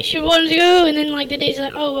 Like, she wanted to go, and then, like, the days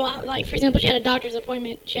like, oh, well, like, for example, she had a doctor's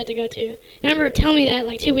appointment she had to go to. And I remember her telling me that,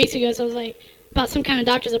 like, 2 weeks ago, so I was like, about some kind of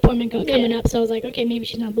doctor's appointment coming up, so I was like, okay, maybe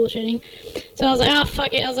she's not bullshitting. So I was like, oh,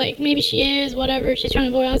 fuck it. I was like, maybe she is, whatever. She's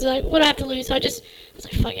trying to avoid. I was like, what do I have to lose? So I was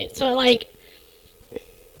like, fuck it. So, like,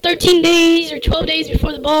 13 days or 12 days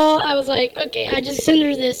before the ball, I was like, okay, I just sent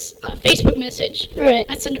her this Facebook message. Right.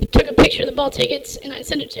 I took a picture of the ball tickets, and I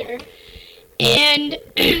sent it to her. And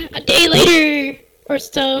a day later or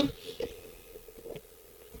so,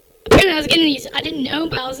 apparently I was getting these, I didn't know,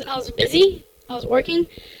 but I was busy. I was working,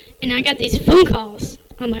 and I got these phone calls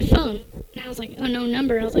on my phone. And I was like, unknown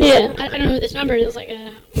number. I was like, Yeah. I don't know this number. It was like,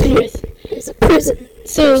 anyways. It's a prison.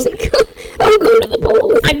 So I'll go to the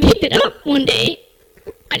bowl. I picked it up one day.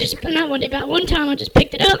 Not one day, but one time I just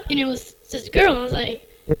picked it up, and it was this girl. I was like,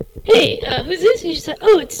 hey, who's this? And she said,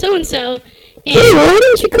 oh, it's so-and-so. Hey, why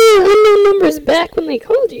didn't you call unknown numbers back when they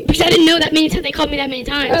called you? Because I didn't know that many times they called me that many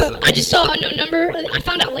times. Oh. I just saw a unknown number. I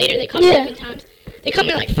found out later they called me that many times. They called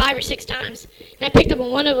me like 5 or 6 times. And I picked up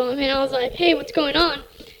on one of them, and I was like, hey, what's going on?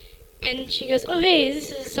 And she goes, oh, hey,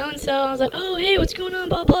 this is so-and-so. I was like, oh, hey, what's going on,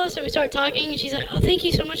 blah, blah. So we started talking, and she's like, oh, thank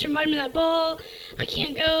you so much for inviting me to that ball. I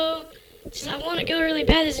can't go. She said, I want to go really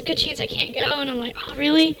bad. There's a good chance I can't go. And I'm like, oh,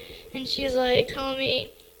 really? And she's like telling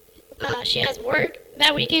me she has work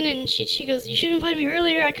that weekend, and she goes, you should have invited me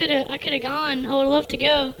earlier. I could have gone. I would love to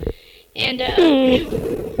go. And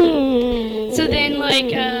so then,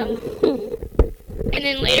 like, and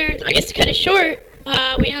then later, I guess to cut it short,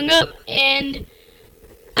 we hung up, and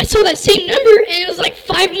I saw that same number, and it was like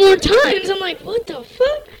 5 more times. I'm like, what the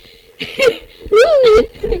fuck? Really?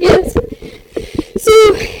 I guess. So,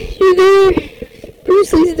 you're there,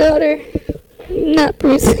 Bruce Lee's daughter. Not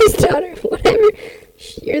Bruce Lee's daughter, whatever.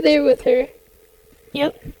 You're there with her.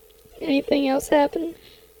 Yep. Anything else happen?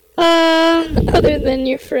 Other than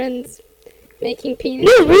your friends making penis?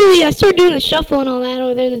 No, really. I started doing the shuffle and all that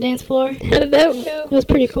over there on the dance floor. How did that go? It was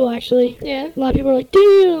pretty cool, actually. Yeah. A lot of people were like,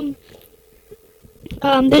 damn.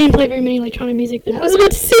 They didn't play very many electronic music. I was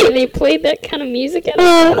about to say, they played that kind of music at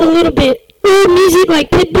a little bit. Music like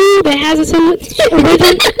Pitbull that has a certain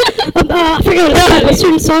rhythm. I forget what it's called. A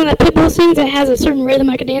certain song that Pitbull sings that has a certain rhythm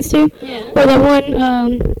I could dance to. Yeah. Or that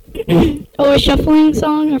one, Always Shuffling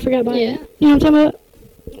song. I forgot about it. You know what I'm talking about?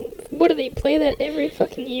 What, do they play that every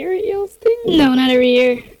fucking year at y'all's thing? No, not every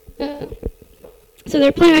year. So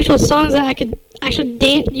they're playing actual songs that I could actually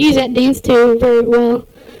use that dance to very well.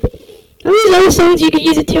 I mean, there's other songs you could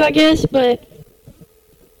use it to, I guess, but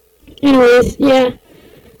anyways, yeah,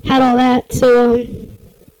 had all that, so it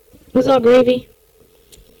was all gravy.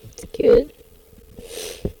 It's good.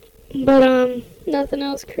 But nothing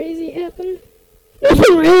else crazy happened.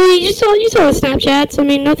 Nothing really. You saw the Snapchats. I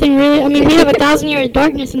mean, nothing really. I mean, we have 1,000 years of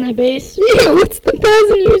darkness in that base. Yeah, what's the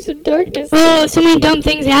 1,000 years of darkness? Oh, so many dumb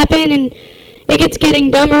things happen, and it gets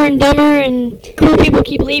getting dumber and dumber, and cool people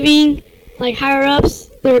keep leaving, like higher ups.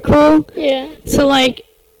 They're cool. Yeah. So, like,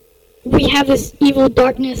 we have this evil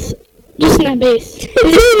darkness just in that base. It's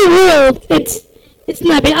in the world. It's in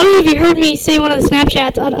that base. I don't know if you heard me say one of the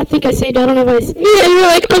Snapchats. I think I said, I don't know if I said. Yeah, you're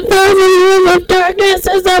like, 1,000 years of darkness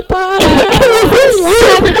is upon us.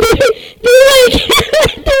 They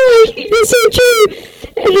this ain't true.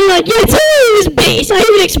 And they're like, yeah, it's only in this base. I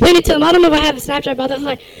even explained it to them. I don't know if I have a Snapchat about that. I'm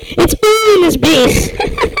like, it's only in this base.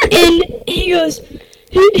 And he goes,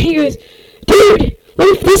 dude, what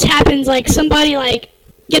if this happens? Like, somebody, like,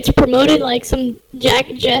 gets promoted, like some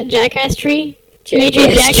jackass tree. Major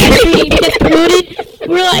jackass tree gets promoted.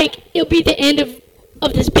 We're like, it'll be the end of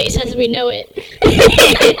this base as we know it. He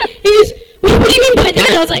goes, what do you mean by that?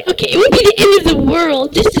 I was like, okay, it won't be the end of the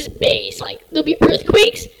world, just this base. Like, there'll be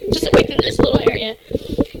earthquakes, just like in this little area.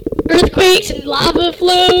 Earthquakes and lava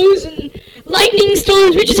flows and lightning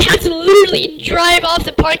storms. We just have to literally drive off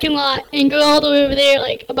the parking lot and go all the way over there,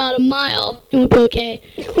 like about a mile, and we'll be okay.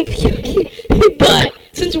 But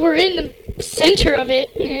since we're in the center of it,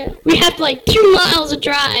 we have like 2 miles of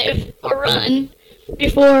drive or run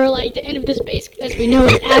before like the end of this base, as we know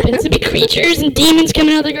it happens. There'll be creatures and demons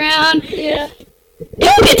coming out of the ground. Yeah. It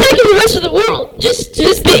won't be attacking the rest of the world. Just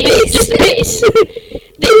the base.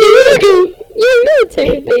 You're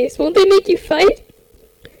military base. Won't they make you fight?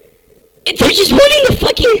 They're just wanting the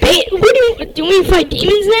fucking base. Do we fight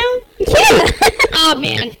demons now? Yeah. Oh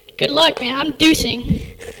man. Good luck, man. I'm deucing.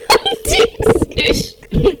 Deuce.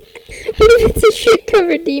 What if it's a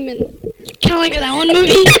shit-covered demon? Kind of like that one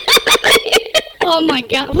movie. Oh my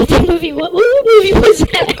god, what's that movie? What movie was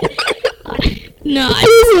that? No, It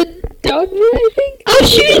was a dogma, I think. I'll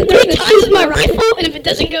shoot it 3 times with my rifle, and if it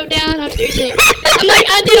doesn't go down, I'm deucing. I'm like,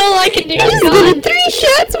 I did all I can do. It's gone. 3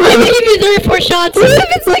 shots? I'm gonna give you 3 or 4 shots. What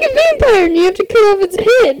if it's like a vampire and you have to cut off its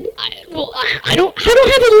head? I don't have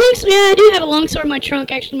a long sword. Yeah, I do have a long sword in my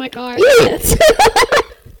trunk, actually, in my car. Yes.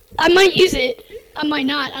 I might use it. I might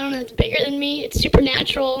not. I don't know. It's bigger than me. It's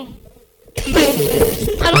supernatural.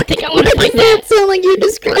 I don't think I want to fight that. That sound like you're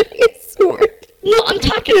describing a sword. No, I'm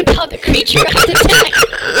talking about the creature I have to attack.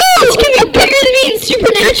 It's gonna be bigger than me and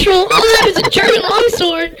supernatural. All I have is a German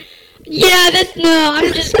longsword. Yeah,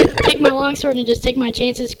 I'm just gonna take my longsword and just take my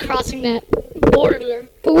chances crossing that border.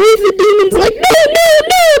 But what if the demon's like,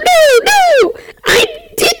 no! I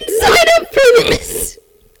didn't sign up for this!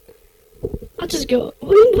 I'll just go,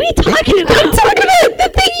 what are you talking about? I'm talking about the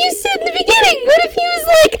thing you said in the beginning. What if he was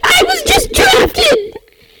like, I was just drafted?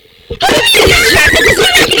 How do you get drafted? Does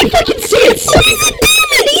that make any fucking sense? He's a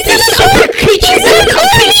demon! He's a super creature! He's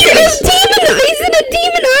in a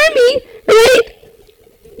demon army, right?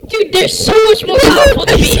 Dude, they're so much more powerful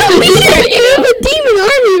than me. You have a demon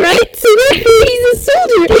army, right? So therefore he's a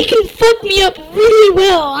soldier. They can fuck me up really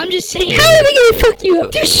well, I'm just saying. How are they gonna fuck you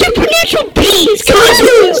up? They're supernatural beings!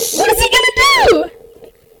 Cosmos! What is he gonna do?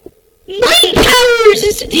 Mind powers!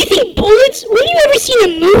 Do you think bullets... When have you ever seen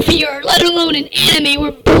a movie, or let alone an anime,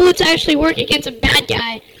 where bullets actually work against a bad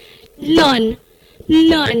guy? None. How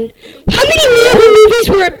many Marvel movies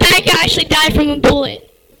where a bad guy actually died from a bullet?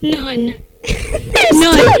 None. There's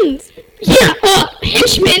None. tons. Yeah,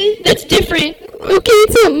 henchmen, that's different. Okay,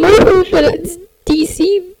 it's not Marvel, but it's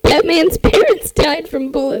DC. Batman's parents died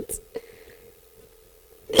from bullets.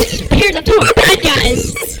 Parents, I'm talking about bad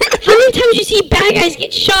guys. How many times do you see bad guys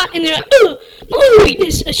get shot and they're like, ugh, my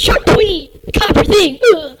weakness, a sharp pointy copper thing,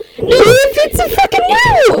 ugh. No, What if it's a fucking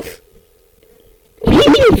werewolf? what do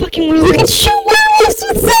you mean a fucking You werewolf? can shoot werewolves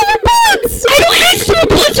with silver bullets! I don't have silver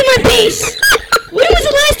bullets in my base! When was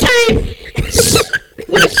the last time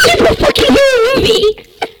when a super fucking hero movie,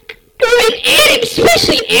 or an anime,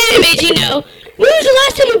 especially animes, you know, when was the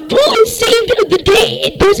last time a bullet saved the day?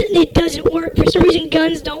 It doesn't work. For some reason,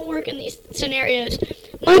 guns don't work in these scenarios.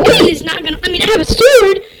 My gun is not gonna, I mean, I have a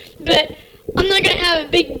sword, but I'm not gonna have a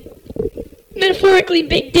big, metaphorically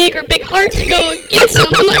big dick or big heart to go against them.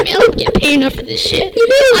 I'm like, man, I don't get paid enough for this shit. You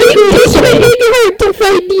know, I can it's this way. big heart to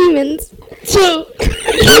fight demons. So, you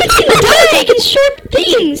can die against sharp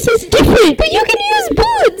things. It's different. But you can use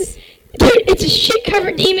bullets. Dude, it's a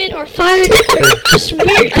shit-covered demon or fire or just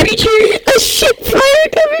weird creature. A shit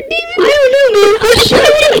fire-covered demon? I don't know, man. I'm sure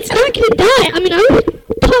it's not gonna die. I mean, I would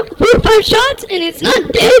pop 4 or 5 shots and it's not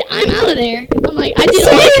dead. I'm out of there. I'm like, I did So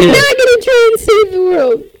all I you're could. not gonna try and save the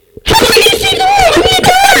world. How am I gonna save the world? I'm gonna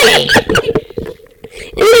die.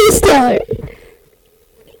 Interstellar.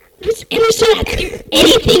 Does Interstellar have to do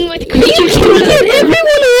anything with creatures?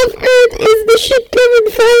 Everyone off Earth is the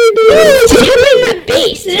shit-covered fire demon. It's covering my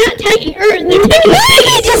base. They're not attacking Earth. They're attacking my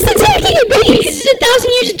base. Just attacking a base. Because it's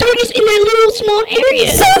 1,000 years of darkness in that little small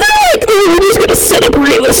area. So they're like, oh, we're just gonna set up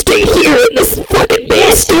real estate here in this fucking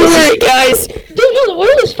base. Alright, guys. Dude, no, the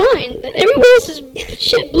world is fine. Everywhere else is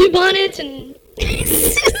shit, blue bonnets and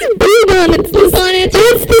Blue bonnets.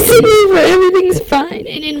 That's the signal where everything's fine.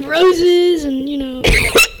 and in roses and, you know,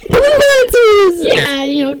 Blue bonnets are yeah,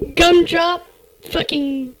 you know, gumdrop,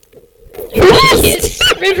 fucking rivers,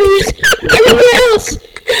 everywhere else.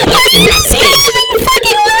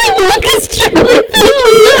 fucking lie, Walker's true. No,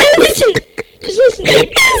 listen. Just listen.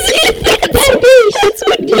 That base, that's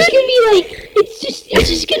what it's gonna be like. It's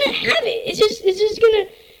just gonna have it. It's just gonna.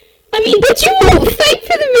 I mean, but you won't fight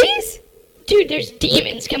for the base? Dude, there's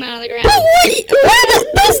demons coming out of the ground. But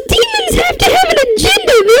those demons have to have an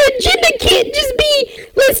agenda. Their agenda can't just be,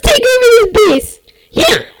 let's take over this base.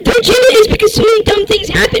 Yeah, their agenda is because so many dumb things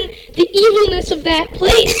happen, the evilness of that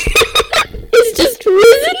place is just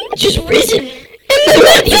risen. Just risen.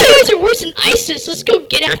 And these guys are worse than ISIS. Let's go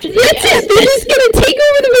get after these guys. That's it. They're just gonna take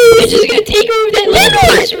over the base. They're just gonna take over that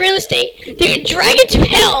little piece of real estate. They're gonna drag it to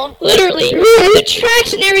hell, literally. The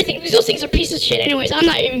tracks and everything. Those things are pieces of shit. Anyways, I'm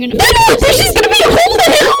not even gonna. There's just gonna be a hole in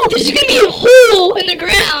hell. There's just gonna be a hole in the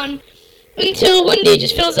ground until one day it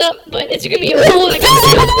just fills up. But it's gonna be a hole in the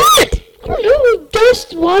ground. What? I don't know.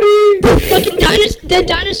 Dust, water, fucking dead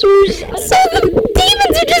dinosaurs. So the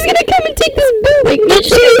demons are just gonna come and take this building. They're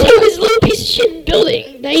just gonna take this little piece of shit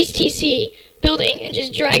building, the HTC building, and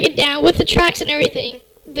just drag it down with the tracks and everything.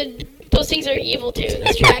 Those things are evil too,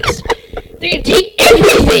 those tracks. They're gonna take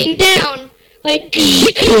everything down. Like, but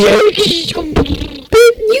you could have a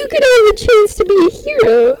chance to be a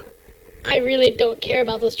hero. I really don't care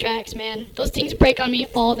about those tracks, man. Those things break on me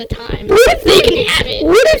all the time. What if they can have it?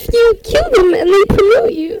 What if you kill them and they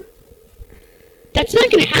promote you? That's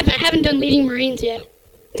not gonna happen. I haven't done leading Marines yet.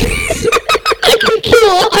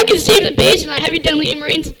 I can save the base and I haven't done leading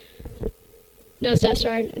Marines. No, Steph,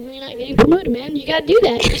 sorry. You're not getting promoted, man. You gotta do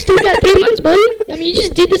that. You still got 3 months, buddy. I mean, you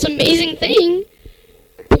just did this amazing thing.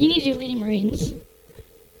 You need to do leading Marines.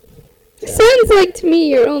 Sounds like to me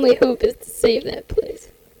your only hope is to save that place.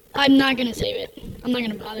 I'm not gonna save it. I'm not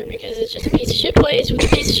gonna bother because it's just a piece of shit place with a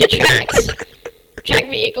piece of shit tracks. Track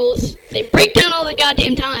vehicles. They break down all the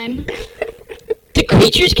goddamn time. The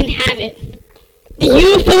creatures can have it. The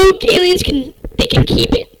UFO aliens can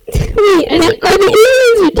keep it. Wait, are the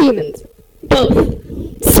aliens or demons? Both.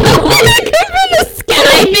 So they're gonna come from the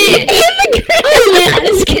sky, man, and the ground. Oh yeah,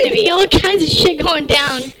 this is gonna be all kinds of shit going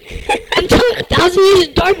down. I'm telling you, 1,000 years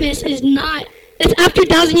of darkness is not. It's after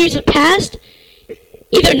 1,000 years have passed.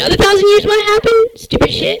 Either another 1,000 years might happen,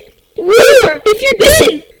 stupid shit, or if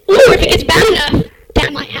it gets bad enough,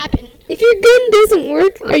 that might happen. If your gun doesn't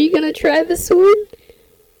work, are you gonna try the sword?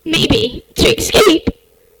 Maybe, to escape.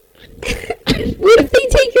 What if they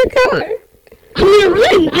take your car? I'm gonna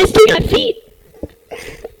run, I still got feet.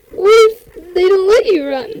 What if they don't let you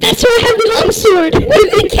run? That's why I have the long sword. What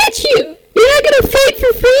if they catch you? You're not gonna fight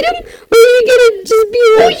for freedom? Or are you gonna just be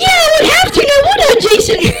like, oh yeah, I would have to now, would I,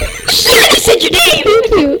 Jason? Shit, I said your name! Thank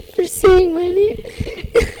you for saying my name.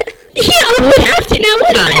 Yeah, I would have to now,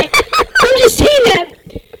 would I? I'm just saying that.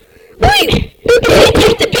 Wait, if they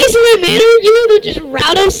take the base in that manner, you know they'll just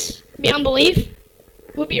rout us beyond belief?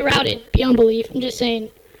 We'll be routed beyond belief, I'm just saying.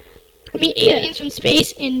 I mean, aliens from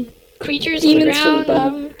space and creatures on the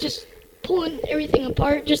ground, just pulling everything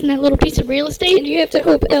apart just in that little piece of real estate. And you have to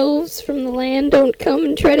hope elves from the land don't come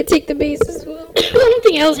and try to take the base as well. Well, I don't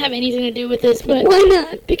think elves have anything to do with this, but why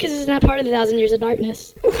not? Because it's not part of the 1,000 years of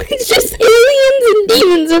darkness. It's just aliens and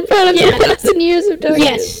demons are part of the 1,000 years of darkness.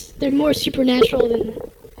 Yes, they're more supernatural than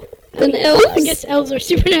elves. I guess elves are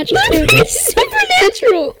supernatural too.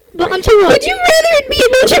 Supernatural. But I'm talking about. Would you rather it be a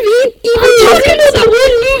bunch of evil? I'm talking about the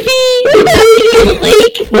one movie the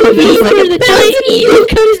lake movie where the giant eagle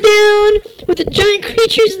comes down with the giant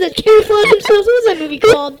creatures that camouflage themselves. What was that movie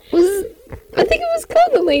called? I think it was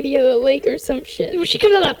called The Lady of the Lake or some shit. Where she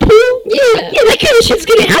comes out of that pool? Yeah. Yeah, that kind of shit's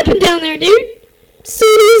gonna happen down there, dude. So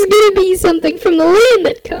there's gonna be something from the land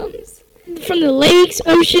that comes. From the lakes,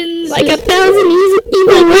 oceans. Like 1,000 years of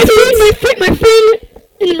evil. My friend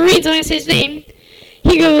in the Marines, I'm gonna say his name.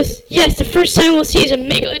 He goes, yes, the first time we'll see is a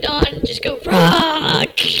megalodon just go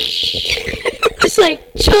rock. Just like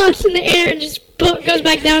chomps in the air and just goes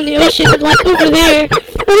back down in the ocean and like over there.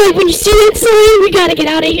 I'm like, when you see that sign, we gotta get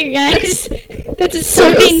out of here, guys. That's a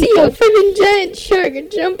sign. So you see a fucking giant shark and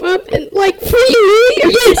jump up and like free Willy?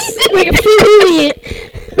 Yes, like a free Willy.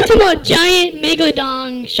 We're talking about a giant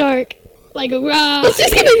megalodon shark. Like a rock. It's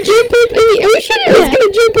just gonna jump up in the ocean, or it's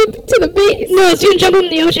gonna jump up to the base? No, it's gonna jump up in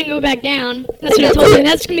the ocean and go back down. That's what I told you.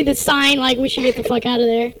 That's gonna be the sign, like, we should get the fuck out of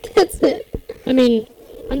there. That's it. I mean,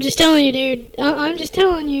 I'm just telling you, dude. I'm just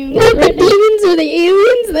telling you. Not the demons or the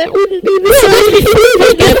aliens? That wouldn't be the sign.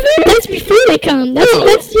 That's before they come. That's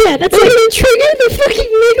like gonna trigger the fucking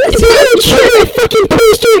megalodon. It's gonna trigger a fucking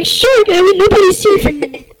prehistoric shark that nobody's seen for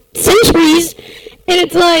centuries. And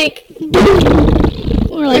it's like...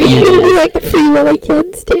 Or like, you gonna be like the Free Willy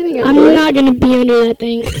kid standing up? I'm not gonna be under that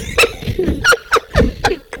thing.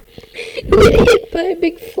 Get hit by a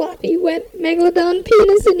big floppy wet megalodon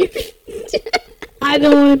penis in your... I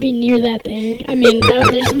don't want to be near that thing. I mean,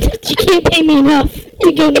 you can't pay me enough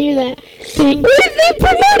to go near that thing. What if they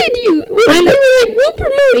promoted you? What if they were like, we'll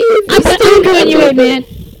promote you? I'm going UA, man.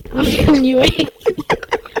 I'm going UA.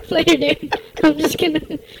 Later, dude.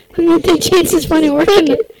 I'm gonna take chances finding work in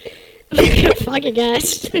it. Fuck it,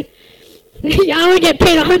 guys. I only get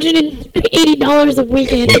paid $180 a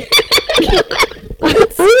weekend.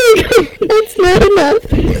 That's not enough.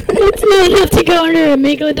 That's not enough to go under a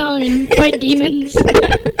megalodon and fight demons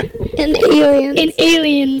And aliens. and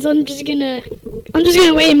aliens. I'm just gonna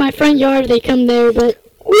wait in my front yard if they come there. But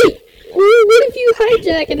Wait, what if you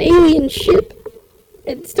hijack an alien ship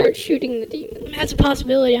and start shooting the demons? that's a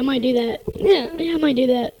possibility. I might do that. Yeah. Yeah, I might do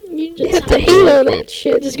that. You have to halo that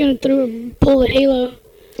shit. Just gonna pull the halo,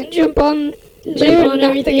 And jump on jump there on and knock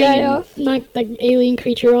everything, the guy and off. knock the alien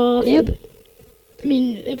creature off. Yep. I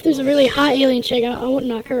mean, if there's a really hot alien chick, I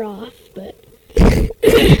wouldn't knock her off. But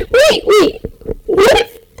Wait. What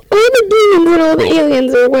if all the demons and all the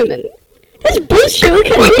aliens are women? that's bullshit. What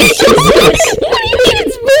kind of bullshit is this? What do you mean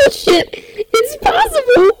it's bullshit? It's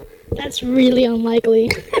possible. That's really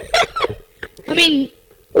unlikely. I mean,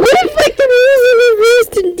 What if, like, the rules are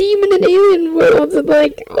reversed in demon and alien worlds and,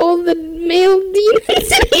 like, all the male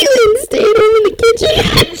demons and aliens stay at home in the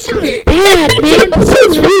kitchen? bad, man. This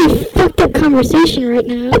is really fucked up conversation right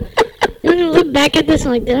now. You're gonna look back at this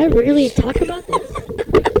and like, did I really talk about this?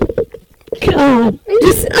 God. I'm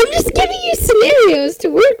just giving you scenarios to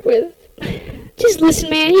work with. Just listen,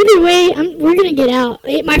 man. Either way, we're gonna get out.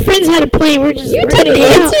 Hey, my friends had a plan. We're gonna You get didn't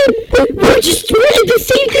out. answer. The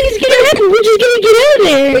same thing's gonna happen. We're just gonna get out of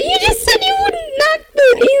there. But you just said you wouldn't knock the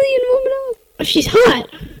alien woman off. If she's hot,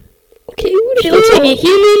 Okay, what if she looks like a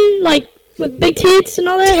human, like with big tits and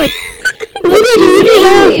all that. Like, look at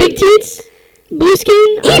you, big tits, blue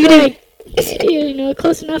skin. I'd be like, you know,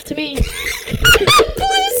 close enough to me.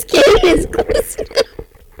 blue skin is close enough?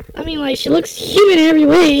 I mean, like, she looks human in every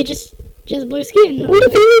way, just blue skin. What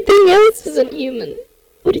if anything else isn't human?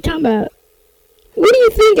 What are you talking about? What do you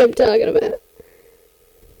think I'm talking about?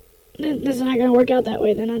 This is not gonna work out that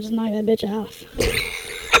way. Then I'll just knock that bitch off.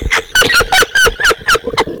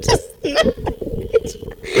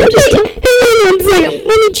 Hey, 1 second.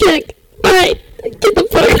 Let me check. Alright, get the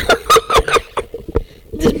fuck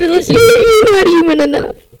Just but listen, You're not human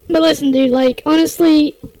enough. but listen, dude. Like,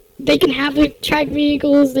 honestly, they can have the track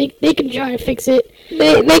vehicles. They can try to fix it.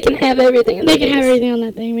 They can have everything. They can have everything on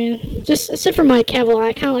that thing, man. Just except for my Kevlar.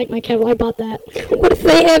 I kind of like my Kevlar. I bought that. What if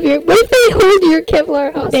they have your? What if they hold your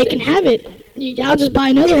Kevlar hostage? They can have it. I'll just buy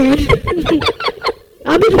another one.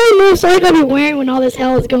 I'll be probably most likely I'll be wearing when all this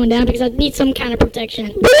hell is going down because I need some kind of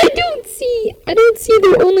protection. But I don't see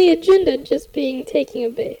their only agenda just being taking a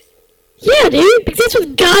base. Yeah, dude, because that's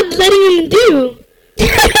what God's letting them do.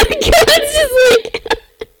 God's just like.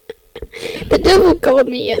 The devil called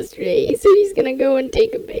me yesterday. He said he's gonna go and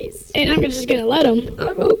take a base. And I'm just gonna let him.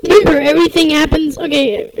 Okay. Remember, everything happens.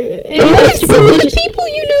 Okay. What if some of the people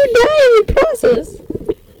you know die in the process?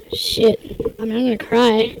 Shit. I mean, I'm gonna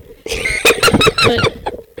cry.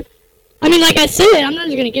 But I mean, like I said, I'm not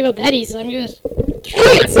just gonna give up that easy. I'm gonna give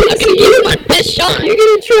it my best shot. You're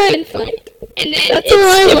gonna try and fight. And then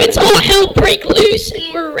if it's all hell break loose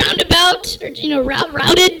and we're roundabout or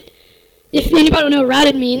routed. If anybody don't know what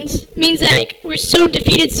routed means that like, we're so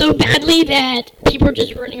defeated so badly that people are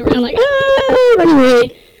just running around like run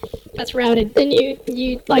away. That's routed. Then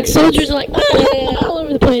you like soldiers are like all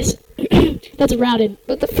over the place. That's routed.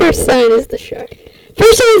 But the first sign is the shark.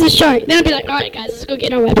 First sign is a shark. Then I'll be like, all right, guys, let's go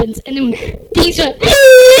get our weapons. And then things go.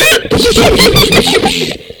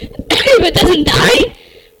 If it doesn't die,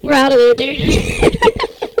 we're out of there, dude.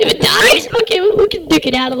 If it dies, okay, we can duke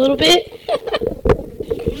it out a little bit.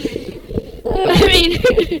 I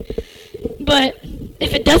mean, but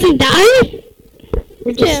if it doesn't die,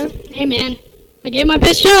 we're just, hey man, I gave my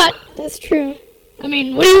best shot. That's true. I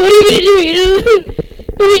mean, what are you gonna do, you know?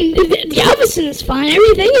 I mean, the Galveston is fine,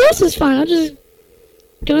 everything else is fine. I'll just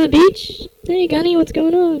go to the beach. Hey, Gunny, what's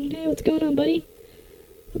going on? Hey, what's going on, buddy?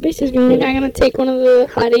 What base is going You're not gonna take one of the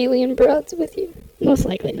hot alien broads with you? Most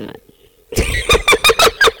likely not.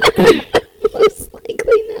 Most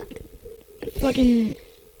likely not. Fucking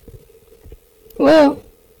Well,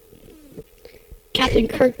 Captain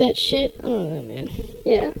Kirk, that shit. I don't know, man.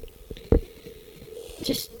 yeah.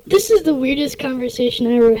 Just, this is the weirdest conversation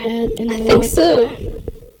I ever had in my I think life. so.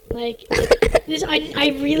 Like, this,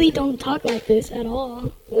 I really don't talk like this at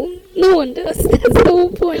all. Well, no one does. That's the whole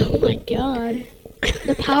point. Oh my god.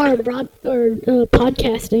 The power of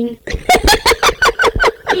podcasting.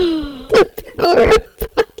 The power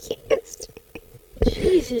of podcast.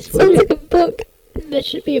 Jesus. Sounds like a book. That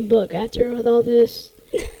should be a book after with all this.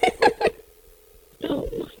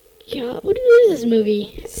 God, what is this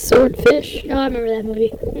movie? Swordfish. Oh, I remember that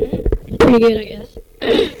movie. Pretty good, I guess.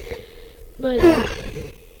 But,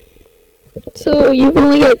 So you've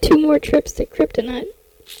only got 2 more trips to Kryptonite.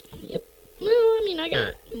 well, I mean, I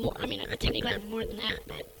got more. I mean, I technically have more than that,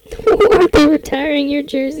 but. Aren't they retiring your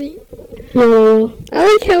jersey? No.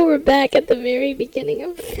 I like how we're back at the very beginning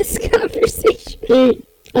of this conversation. Dude,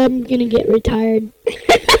 I'm gonna get retired.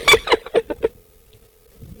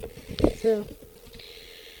 So.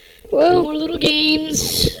 Well, More little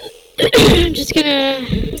games. I'm just gonna.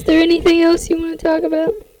 is there anything else you want to talk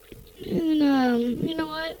about? And, you know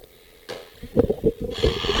what?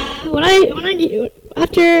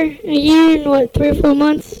 After a year and what, 3 or 4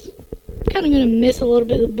 months, I'm kind of gonna miss a little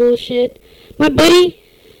bit of the bullshit. My buddy,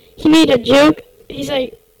 he made a joke. He's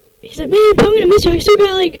like, man, I'm gonna miss you. I still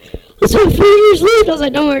got like, let's have 4 years left. I was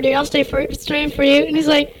like, don't worry, dude, I'll stay for you. And he's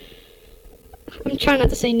like, I'm trying not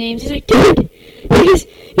to say names. He's like, dude, you're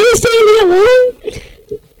staying that long?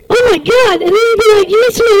 Oh my god! And then he'd be like, you know,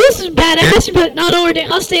 somebody else is badass, but no, don't worry, dude,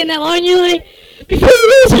 I'll stay in that long. And you're like, before you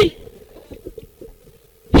know, it's like,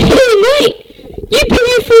 hey, mate, you've been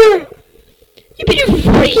here for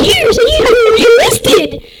 40 years and you haven't enlisted.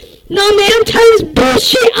 No, man, I'm tired of this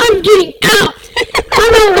bullshit. I'm getting out.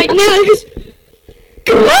 I'm out right now. He goes,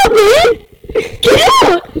 go out, man. Get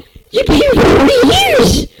out. You've been here for 40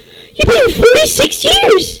 years. You've been here 46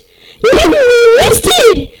 years. You haven't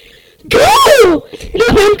enlisted. Go. No,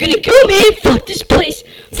 I'm gonna go, man. Fuck this place.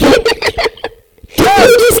 Fuck.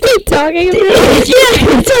 You just keep talking about it.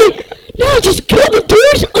 Yeah, it's like, no, just go. The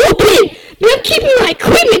door's open. And I'm keeping my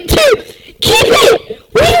equipment too. Keep it.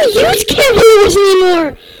 We don't use Kevlars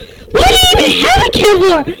anymore. Why do you even have a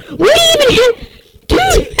Kevlar? Why do you even have...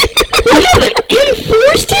 Dude, we have an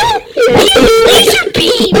M4 still? We use laser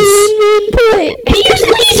beams. We use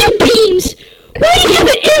laser beams. Why do you have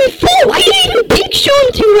an M4? Why do you even big show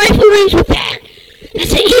him to rifle range with that?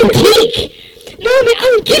 That's an antique. No, man, I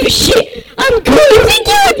don't give a shit. I'm good. You think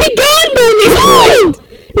you would be gone by now?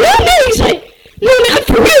 No, he's like, no, man, I'm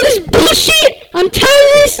for real. This is bullshit. I'm tired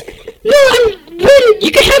of this. No, I'm ready.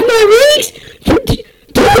 You can have my rings.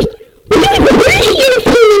 Dude, we don't even wear a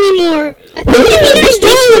uniform anymore. We don't even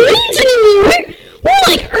understand the rings anymore. We're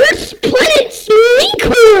like Earth's planet's Marine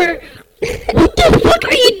Corps. What the fuck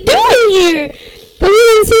are you doing here? But what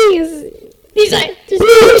I'm saying is, he's like,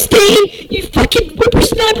 no, stay, you fucking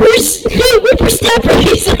whippersnappers. Hey, whippersnapper.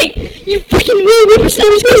 He's like, you fucking weird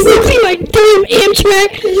whippersnappers because they see my damn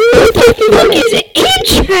Amtrak. What the fuck is an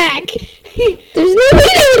Amtrak? There's no way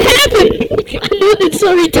that would happen. I know that's so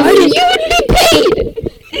retarded. You wouldn't be paid.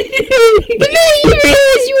 The minute you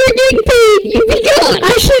realize you were getting paid, you'd be gone.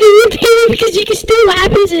 Actually, they would pay me because you can still, what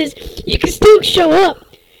happens is, you can still show up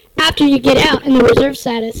after you get out in the reserve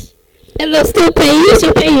status. And they'll still pay you. They'll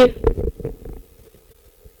still pay you.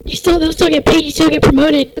 They'll still get paid, you still get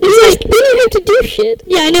promoted. It's like, they don't have to do shit.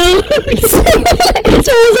 Yeah, I know. That's why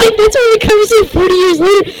I was like, that's why the conversation 40 years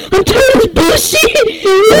later, I'm tired of this bullshit.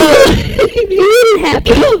 it wouldn't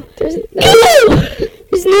happen.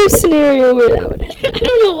 There's no scenario where that would happen. I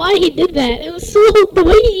don't know why he did that. It was so, the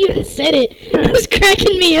way he even said it, it was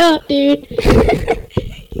cracking me up, dude.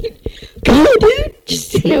 Go, dude.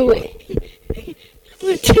 Just, no way. I'm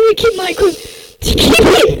gonna tell you to keep my equipment. Keep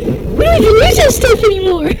it! We don't even use that stuff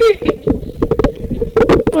anymore!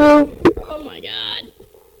 Well, oh my god.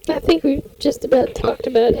 I think we've just about talked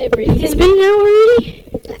about everything. It's been an hour already?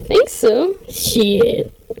 I think so.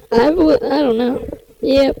 Shit. I don't know.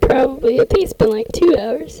 Yeah, probably. I think it's been like 2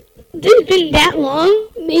 hours. It's been that long?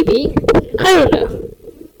 Maybe. I don't know.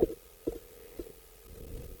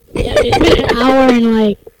 Yeah, it's been an hour and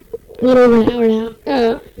like, a little over an hour now.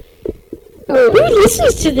 Oh. Who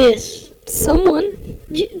listens to this? Someone.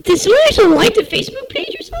 Did someone actually like the Facebook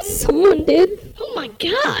page or something? Someone did. Oh my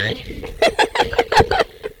god.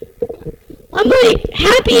 I'm like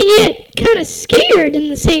happy and yet kind of scared in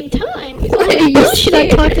the same time. All the bullshit I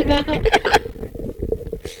talked about.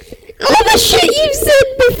 All the shit you've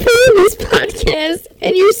said before this podcast,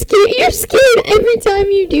 and you're scared every time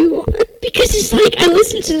you do. Because it's like, I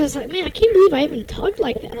listen to this, like, man, I can't believe I even talked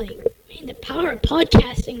like that. Like, man, the power of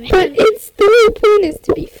podcasting, man. But the whole point is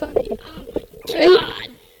to be funny. Oh my god.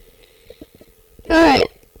 Alright.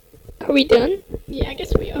 Are we done? Yeah, I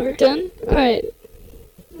guess we are. Done? Alright.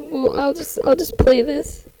 Well, I'll just play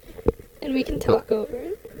this, and we can talk over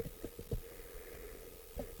it.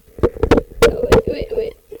 Oh,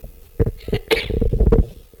 wait.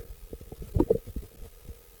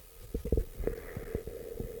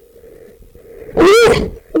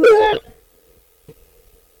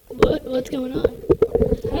 What's going on?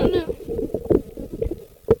 I don't know.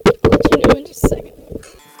 I'll let you know in just a second.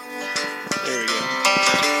 There we go.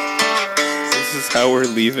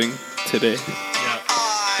 leaving today.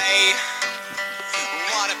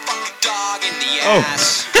 Oh.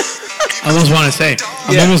 I almost want to say,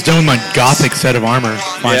 I'm almost done with my gothic set of armor,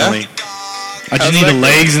 finally. I just need the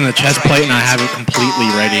legs and the chest plate, and I have it completely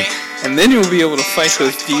ready. And then you'll be able to fight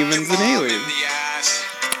those demons and aliens.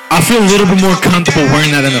 I feel a little bit more comfortable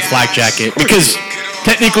wearing that in the flak jacket, because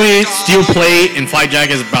technically, steel plate and flak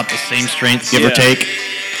jacket is about the same strength, give or take.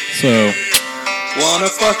 So...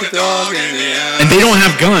 Wanna fuck a dog in the ass. And they don't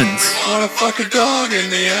have guns. Wanna fuck a dog in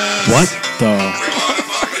the ass. What the...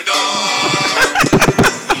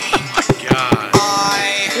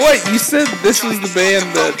 What? You said this was the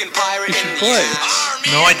band that you should play.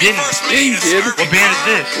 No, I didn't. Yeah, you did. What band is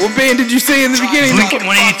this? What band did you say in the beginning? Blink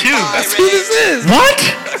 182. That's who this is. What?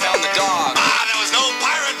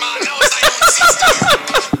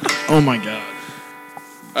 Oh my god.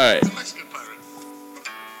 Alright.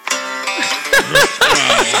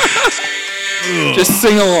 Just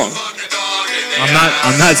sing along.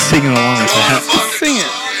 I'm not singing along with that. Sing it.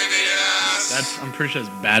 I'm pretty sure it's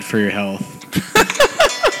bad for your health.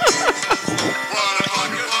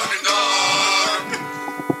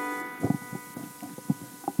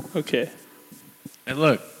 Okay. Hey,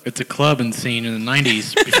 look, it's a clubbing scene in the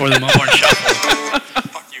 90s before the Motorn Shuffle.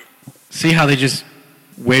 See how they just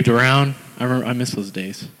waved around? I miss those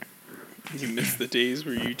days. You miss the days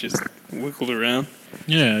where you just wiggled around?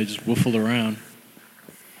 Yeah, I just wiffled around.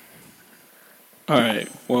 Alright,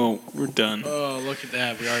 well, we're done. Oh, look at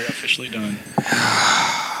that. We are officially done.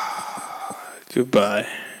 Goodbye.